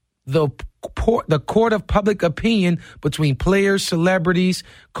the court of public opinion between players, celebrities,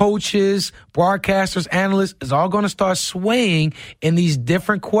 coaches, broadcasters, analysts is all going to start swaying, and these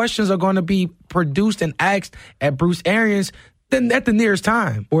different questions are going to be produced and asked at Bruce Arians at the nearest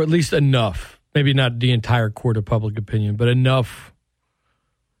time. Or at least enough. Maybe not the entire court of public opinion, but enough.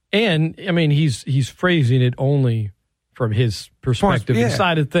 And, I mean, he's phrasing it only from his perspective and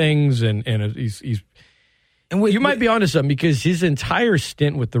side of things, and he's you might be onto something because his entire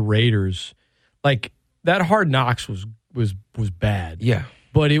stint with the Raiders, like that Hard Knocks was bad. Yeah.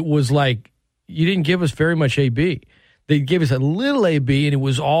 But it was like you didn't give us very much AB. They gave us a little AB, and it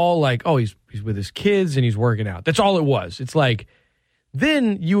was all like, oh, he's with his kids and he's working out. That's all it was. It's like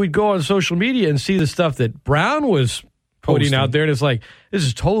then you would go on social media and see the stuff that Brown was putting out there, and it's like, this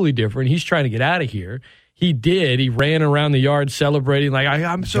is totally different. He's trying to get out of here. He did. He ran around the yard celebrating, like,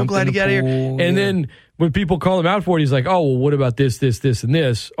 I'm so glad to get out of here. And then when people call him out for it, he's like, oh, well, what about this, this, and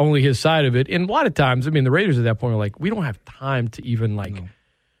this? Only his side of it. And a lot of times, I mean, the Raiders at that point are like, we don't have time to even, like,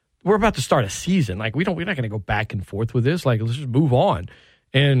 we're about to start a season. Like, we're not going to go back and forth with this. Like, let's just move on.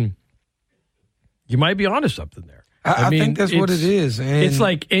 And you might be onto something there. I mean, think that's what it is. And it's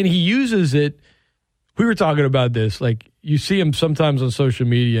like, and he uses it. We were talking about this. Like, you see him sometimes on social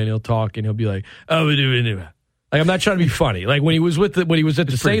media, and he'll talk, and he'll be like, "Oh, like I'm not trying to be funny." Like when he was at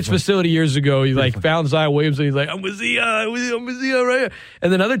the Saints facility years ago, he like found Zion Williams, and he's like, "I'm with Zia right here."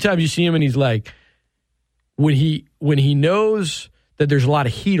 And then other times you see him, and he's like, when he knows that there's a lot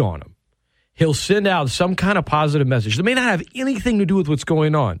of heat on him, he'll send out some kind of positive message that may not have anything to do with what's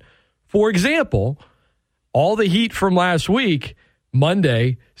going on. For example, all the heat from last week.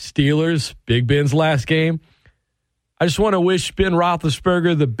 Monday, Steelers, Big Ben's last game. I just want to wish Ben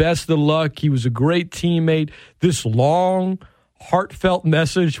Roethlisberger the best of luck. He was a great teammate. This long, heartfelt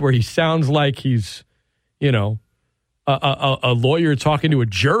message where he sounds like he's, a lawyer talking to a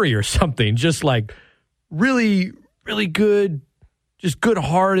jury or something. Just like really, really good, just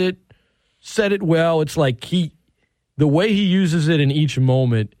good-hearted, said it well. It's like the way he uses it in each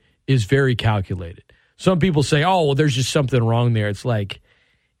moment is very calculated. Some people say, oh, well, there's just something wrong there. It's like,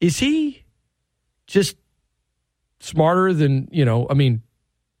 is he just smarter than,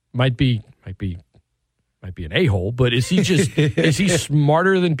 might be an a-hole, but is he just, is he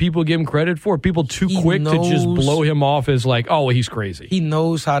smarter than people give him credit for? People too quick to just blow him off as like, oh, he's crazy. He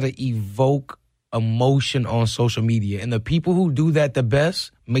knows how to evoke emotion on social media. And the people who do that the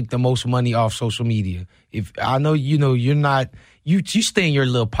best make the most money off social media. If I know, you're not, you stay in your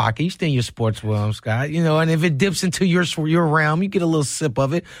little pocket, you stay in your sports realm, Scott, and if it dips into your realm, you get a little sip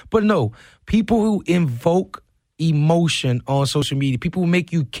of it. But no, people who invoke emotion on social media, people who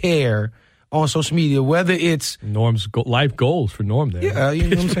make you care on social media, whether it's Norm's life goals for Norm there. Yeah, you know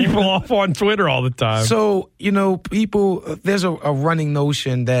what I'm saying? People off on Twitter all the time. So, people, there's a running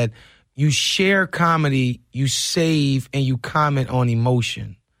notion that you share comedy, you save, and you comment on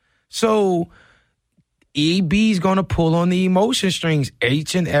emotion. So EB's going to pull on the emotion strings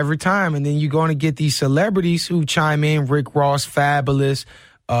each and every time. And then you're going to get these celebrities who chime in, Rick Ross, Fabulous,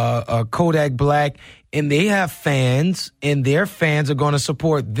 Kodak Black, and they have fans, and their fans are going to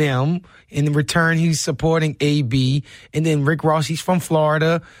support them. In return, he's supporting AB. And then Rick Ross, he's from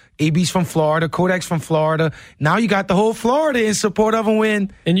Florida. AB's from Florida. Kodak's from Florida. Now you got the whole Florida in support of him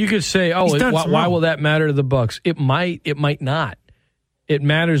when. And you could say, why will that matter to the Bucs? It might not. It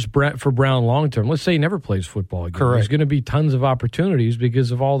matters for Brown long term. Let's say he never plays football again. Correct. There's going to be tons of opportunities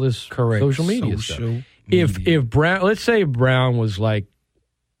because of all this social media stuff. If Brown, let's say Brown was like,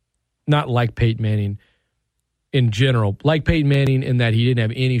 not like Peyton Manning in general, like Peyton Manning in that he didn't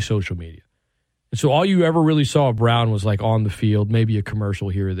have any social media. And so all you ever really saw of Brown was like on the field, maybe a commercial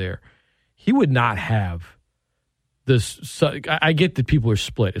here or there. He would not have this. So I get that people are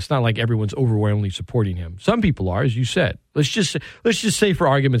split. It's not like everyone's overwhelmingly supporting him. Some people are, as you said. Let's just say for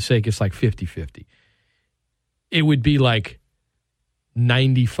argument's sake, it's like 50-50. It would be like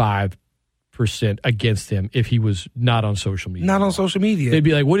 95% against him if he was not on social media. Not on social media. They'd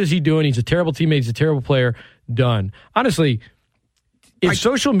be like, what is he doing? He's a terrible teammate. He's a terrible player. Done. Honestly, if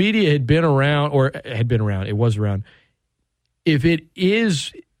social media had been around, it was around, if it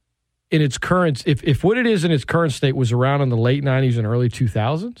is in its current, if what it is in its current state was around in the late 90s and early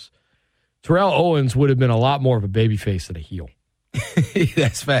 2000s, Terrell Owens would have been a lot more of a babyface than a heel.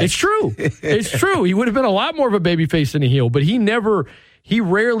 That's fact. It's true. It's true. He would have been a lot more of a babyface than a heel, but he never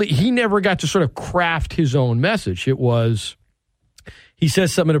got to sort of craft his own message. It was, he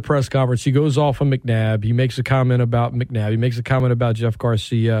says something at a press conference. He goes off on McNabb. He makes a comment about McNabb. He makes a comment about Jeff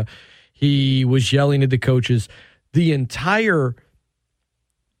Garcia. He was yelling at the coaches. The entire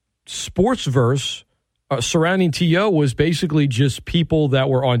sports verse surrounding T.O. was basically just people that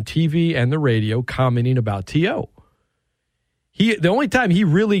were on TV and the radio commenting about T.O. The only time he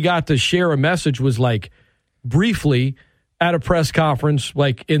really got to share a message was like briefly at a press conference,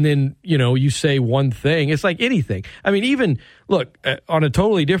 like, and then, you say one thing. It's like anything. I mean, even, look, on a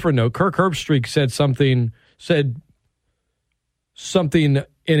totally different note, Kirk Herbstreit said something in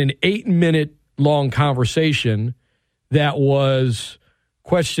an 8-minute long conversation that was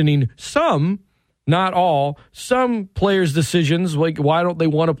questioning some, not all, some players' decisions, like why don't they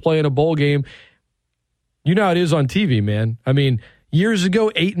want to play in a bowl game? You know how it is on TV, man. I mean, years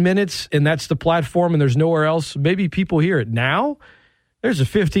ago, 8 minutes, and that's the platform, and there's nowhere else. Maybe people hear it. Now, there's a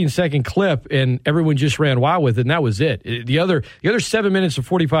 15-second clip, and everyone just ran wild with it, and that was it. The other 7 minutes and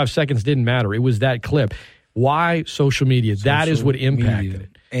 45 seconds didn't matter. It was that clip. Why social media? That is what impacted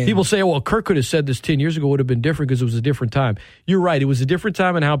it. And people say, well, Kirk could have said this 10 years ago, would have been different because it was a different time. You're right. It was a different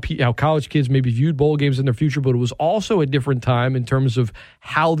time in how college kids maybe viewed bowl games in their future, but it was also a different time in terms of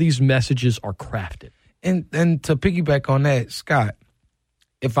how these messages are crafted. And to piggyback on that, Scott,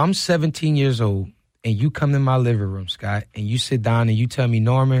 if I'm 17 years old and you come in my living room, Scott, and you sit down and you tell me,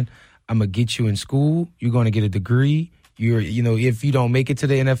 Norman, I'm going to get you in school, you're going to get a degree, if you don't make it to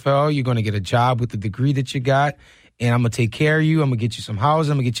the NFL, you're going to get a job with the degree that you got, and I'm going to take care of you, I'm going to get you some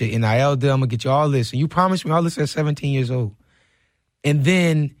housing, I'm going to get you an NIL deal, I'm going to get you all this, and you promised me all this at 17 years old. And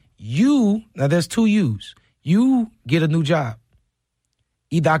then now there's two yous, you get a new job.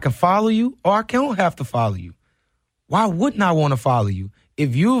 Either I can follow you or I don't have to follow you. Why wouldn't I want to follow you?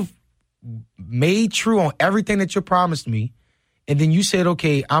 If you've made true on everything that you promised me, and then you said,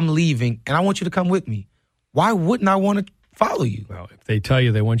 okay, I'm leaving, and I want you to come with me, why wouldn't I want to follow you? Well, if they tell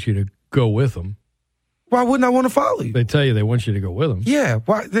you they want you to go with them. Why wouldn't I want to follow you? They tell you they want you to go with them. Yeah.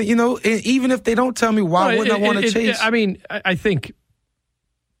 Why? Even if they don't tell me, why wouldn't I want to chase? I mean, I think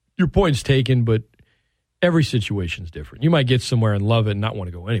your point's taken, but every situation's different. You might get somewhere and love it and not want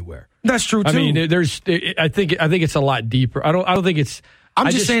to go anywhere. That's true too. I mean, I think it's a lot deeper. I don't think it's. I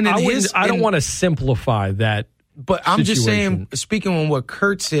don't want to simplify that. But I'm just saying, speaking on what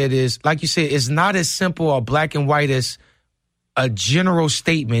Kurt said, is like you said, it's not as simple or black and white as a general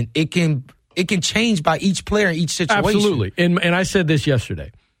statement. It can change by each player in each situation. Absolutely. And I said this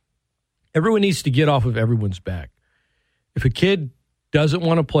yesterday. Everyone needs to get off of everyone's back. If a kid doesn't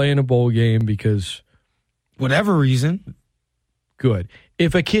want to play in a bowl game because whatever reason, good.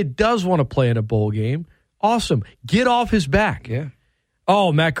 If a kid does want to play in a bowl game, awesome. Get off his back. Yeah.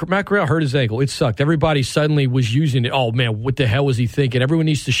 Oh, Matt Corral hurt his ankle. It sucked. Everybody suddenly was using it. Oh, man, what the hell was he thinking? Everyone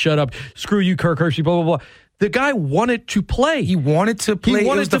needs to shut up. Screw you, Kirk Herbstreit, blah, blah, blah. The guy wanted to play. He wanted to play. He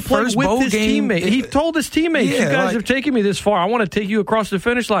wanted to play with his teammate. He told his teammates, you guys have taken me this far. I want to take you across the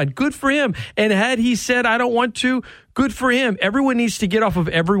finish line. Good for him. And had he said, I don't want to, good for him. Everyone needs to get off of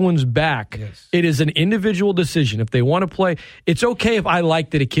everyone's back. Yes. It is an individual decision. If they want to play, it's okay if I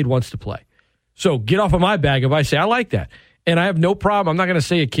like that a kid wants to play. So get off of my back if I say I like that. And I have no problem. I'm not going to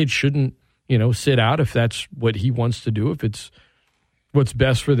say a kid shouldn't, sit out if that's what he wants to do, if it's what's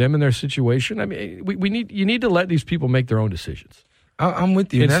best for them in their situation. I mean, you need to let these people make their own decisions. I'm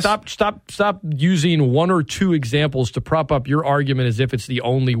with you. And stop using one or two examples to prop up your argument as if it's the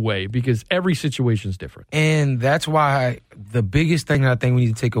only way, because every situation is different. And that's why the biggest thing that I think we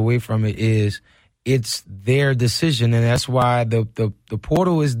need to take away from it is it's their decision, and that's why the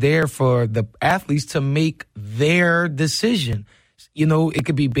portal is there for the athletes to make their decision. It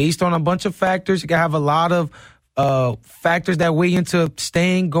could be based on a bunch of factors. It could have a lot of factors that weigh into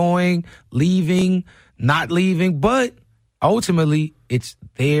staying, going, leaving, not leaving, but ultimately it's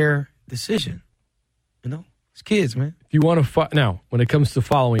their decision. It's kids, man. If you want to now, when it comes to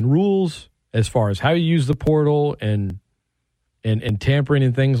following rules As far as how you use the portal and tampering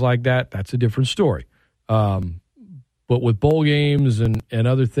and things like that, that's a different story. But with bowl games and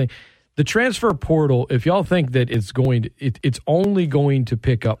other things, the transfer portal, if y'all think that it's only going to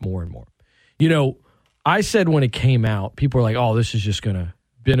pick up more and more. You know, I said when it came out, people were like, oh, this is just going to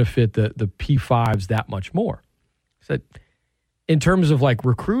benefit the P5s that much more. I said, in terms of like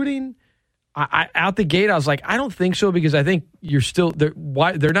recruiting, I out the gate, I was like, I don't think so, because I think they're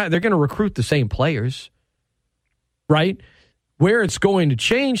going to recruit the same players, right? Where it's going to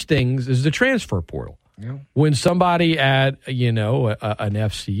change things is the transfer portal. Yeah. When somebody at, an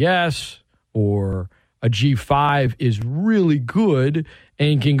FCS or a G5 is really good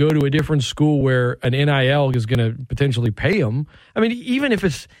and can go to a different school where an NIL is going to potentially pay them. I mean, even if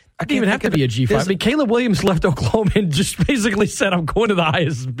it's, I don't even have to be a G5. I mean, Caleb Williams left Oklahoma and just basically said, I'm going to the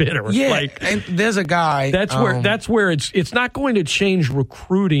highest bidder. Yeah, and there's a guy. That's where it's not going to change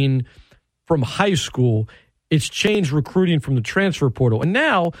recruiting from high school. It's changed recruiting from the transfer portal. And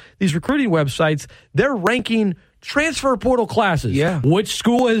now these recruiting websites, they're ranking transfer portal classes. Yeah. Which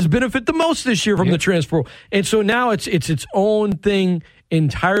school has benefited the most this year from the transfer portal? And so now it's its own thing,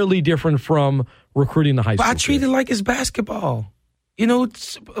 entirely different from recruiting the high school. But I treat it like it's basketball. You know,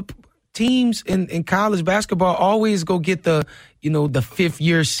 teams in college basketball always go get the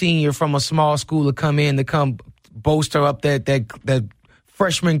fifth-year senior from a small school to come bolster up that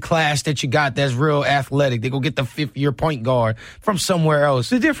freshman class that you got that's real athletic. They go get the fifth-year point guard from somewhere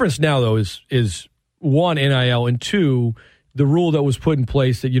else. The difference now, though, is one, NIL, and two, the rule that was put in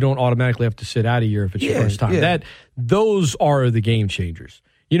place that you don't automatically have to sit out a year if it's your first time. Yeah. Those are the game changers.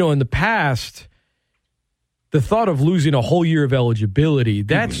 You know, in the past, the thought of losing a whole year of eligibility,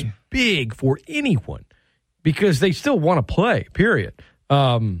 that's big for anyone because they still want to play, period.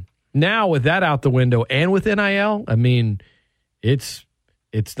 Now with that out the window and with NIL, I mean, it's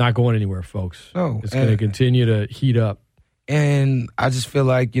not going anywhere, folks. Oh, it's going to continue to heat up. And I just feel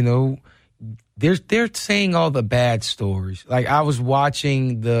like, they're saying all the bad stories. Like I was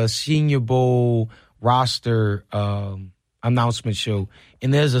watching the Senior Bowl roster announcement show,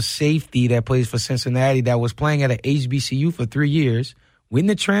 and there's a safety that plays for Cincinnati that was playing at an HBCU for 3 years, went in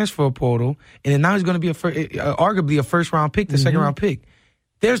the transfer portal, and then now he's going to be arguably a first-round pick, the second-round pick.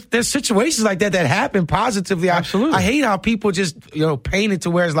 There's situations like that happen positively. Absolutely. I hate how people just paint it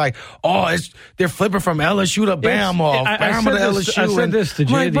to where it's like, they're flipping from LSU to Bama or Bama to LSU. I said this to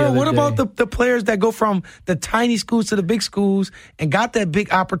Jay the other what day. about the players that go from the tiny schools to the big schools and got that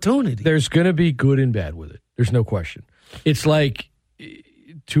big opportunity? There's going to be good and bad with it. There's no question. It's like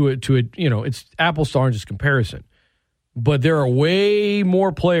it's apples to oranges comparison, but there are way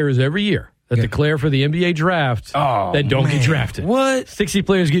more players every year that declare for the NBA draft that don't get drafted. What? 60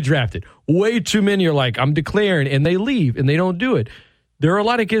 players get drafted. Way too many are like, I'm declaring, and they leave, and they don't do it. There are a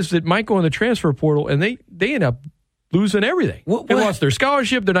lot of kids that might go in the transfer portal, and they end up losing everything. They lost their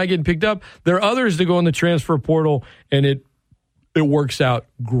scholarship. They're not getting picked up. There are others that go in the transfer portal, and it works out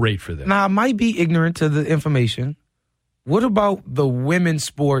great for them. Now, I might be ignorant to the information. What about the women's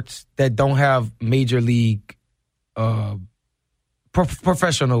sports that don't have major league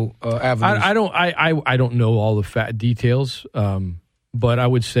professional avenues? I don't know all the details, but I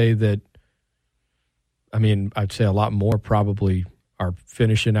would say that. I'd say a lot more probably are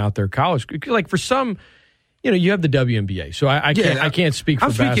finishing out their college. Like for some, you have the WNBA, so I can't speak for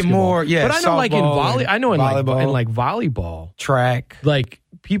basketball. I'm thinking more, but I know like in volleyball, track, like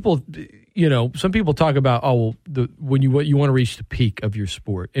people. Some people talk about, when you want to reach the peak of your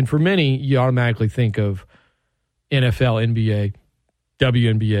sport. And for many, you automatically think of NFL, NBA,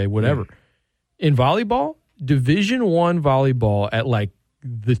 WNBA, whatever. In volleyball, Division I volleyball at like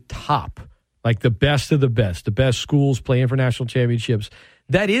the top, like the best of the best schools playing for national championships,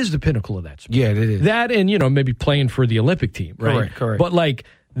 that is the pinnacle of that sport. Yeah, it is. That and, maybe playing for the Olympic team, right? Correct. But like,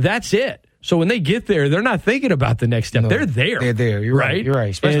 that's it. So when they get there, they're not thinking about the next step. They're there. They're there. You're right. You're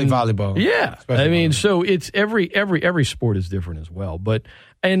right. Especially volleyball. Yeah. Especially so it's every sport is different as well. But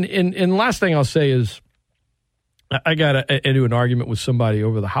and last thing I'll say is I got into an argument with somebody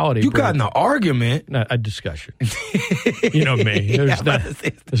over the holiday. You got in an argument? Not a discussion. You know me.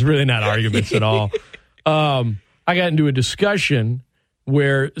 There's really not arguments at all. I got into a discussion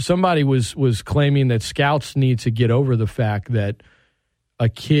where somebody was claiming that scouts need to get over the fact that a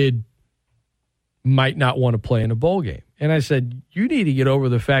kid might not want to play in a bowl game. And I said, you need to get over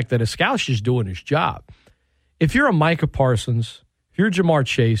the fact that a scout's just doing his job. If you're a Micah Parsons, if you're Jamar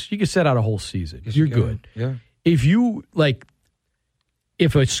Chase, you can set out a whole season. You're good. Yeah. If you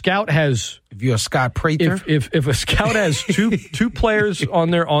if a scout has, if you're a Scott Prather, if a scout has two players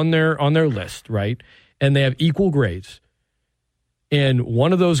on their list, right, and they have equal grades, and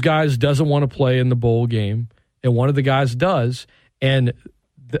one of those guys doesn't want to play in the bowl game, and one of the guys does, and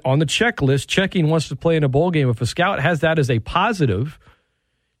on the checklist, checking wants to play in a bowl game, if a scout has that as a positive,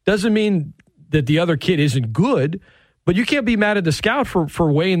 doesn't mean that the other kid isn't good, but you can't be mad at the scout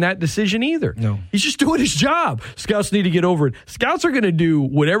for weighing that decision either. No. He's just doing his job. Scouts need to get over it. Scouts are going to do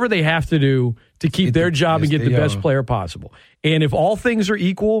whatever they have to do to keep their job and get the best player possible. And if all things are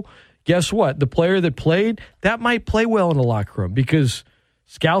equal, guess what? The player that played, that might play well in the locker room because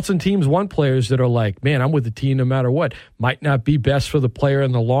scouts and teams want players that are like, man, I'm with the team no matter what. Might not be best for the player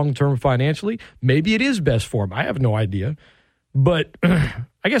in the long term financially. Maybe it is best for him. I have no idea. But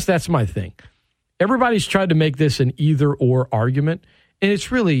I guess that's my thing. Everybody's tried to make this an either-or argument, and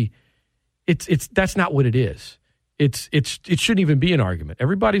it's really, it's that's not what it is. It shouldn't even be an argument.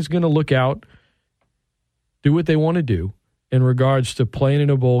 Everybody's going to look out, do what they want to do in regards to playing in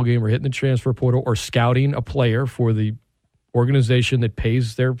a bowl game or hitting the transfer portal or scouting a player for the organization that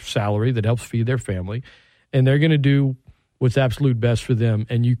pays their salary, that helps feed their family, and they're going to do what's absolute best for them,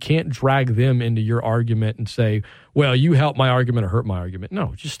 and you can't drag them into your argument and say, well, you help my argument or hurt my argument.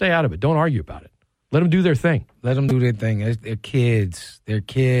 No, just stay out of it. Don't argue about it. Let them do their thing. Let them do their thing. They're kids. They're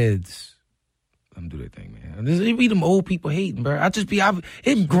kids. Let them do their thing, man. It be them old people hating, bro.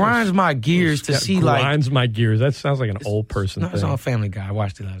 It grinds my gears to see like. Grinds my gears. That sounds like an old person thing. It's on Family Guy. I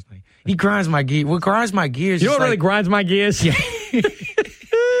watched it last night. He grinds my gears. What grinds my gears? You know what really grinds my gears? Yeah.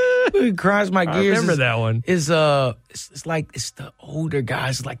 What grinds my gears. I remember that one. It's the older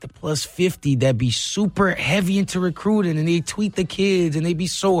guys, like the plus 50 that be super heavy into recruiting, and they tweet the kids, and they be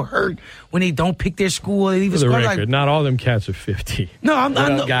so hurt when they don't pick their school. They leave For the record, not all them cats are 50. No, I'm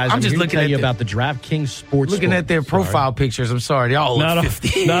guys. I'm just looking at you about the DraftKings sports. Looking at their profile pictures. I'm sorry, they all look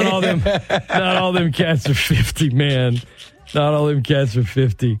 50. Not all them cats are 50, man. Not all them cats are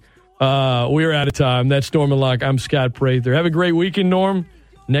 50. We're out of time. That's Norm and Locke. I'm Scott Prather. Have a great weekend, Norm.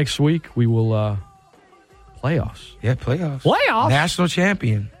 Next week, we will playoffs. Yeah, playoffs. Playoffs? National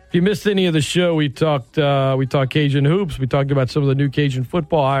champion. If you missed any of the show, we talked Cajun hoops. We talked about some of the new Cajun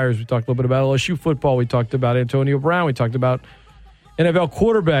football hires. We talked a little bit about LSU football. We talked about Antonio Brown. We talked about NFL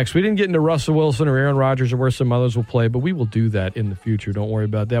quarterbacks. We didn't get into Russell Wilson or Aaron Rodgers or where some others will play, but we will do that in the future. Don't worry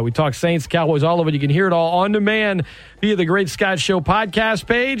about that. We talk Saints, Cowboys, all of it. You can hear it all on demand via the Great Scott Show podcast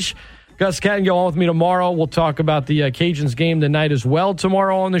page. Gus Catton go on with me tomorrow. We'll talk about the Cajuns game tonight as well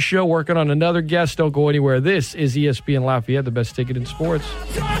tomorrow on the show, working on another guest. Don't go anywhere. This is ESPN Lafayette, the best ticket in sports.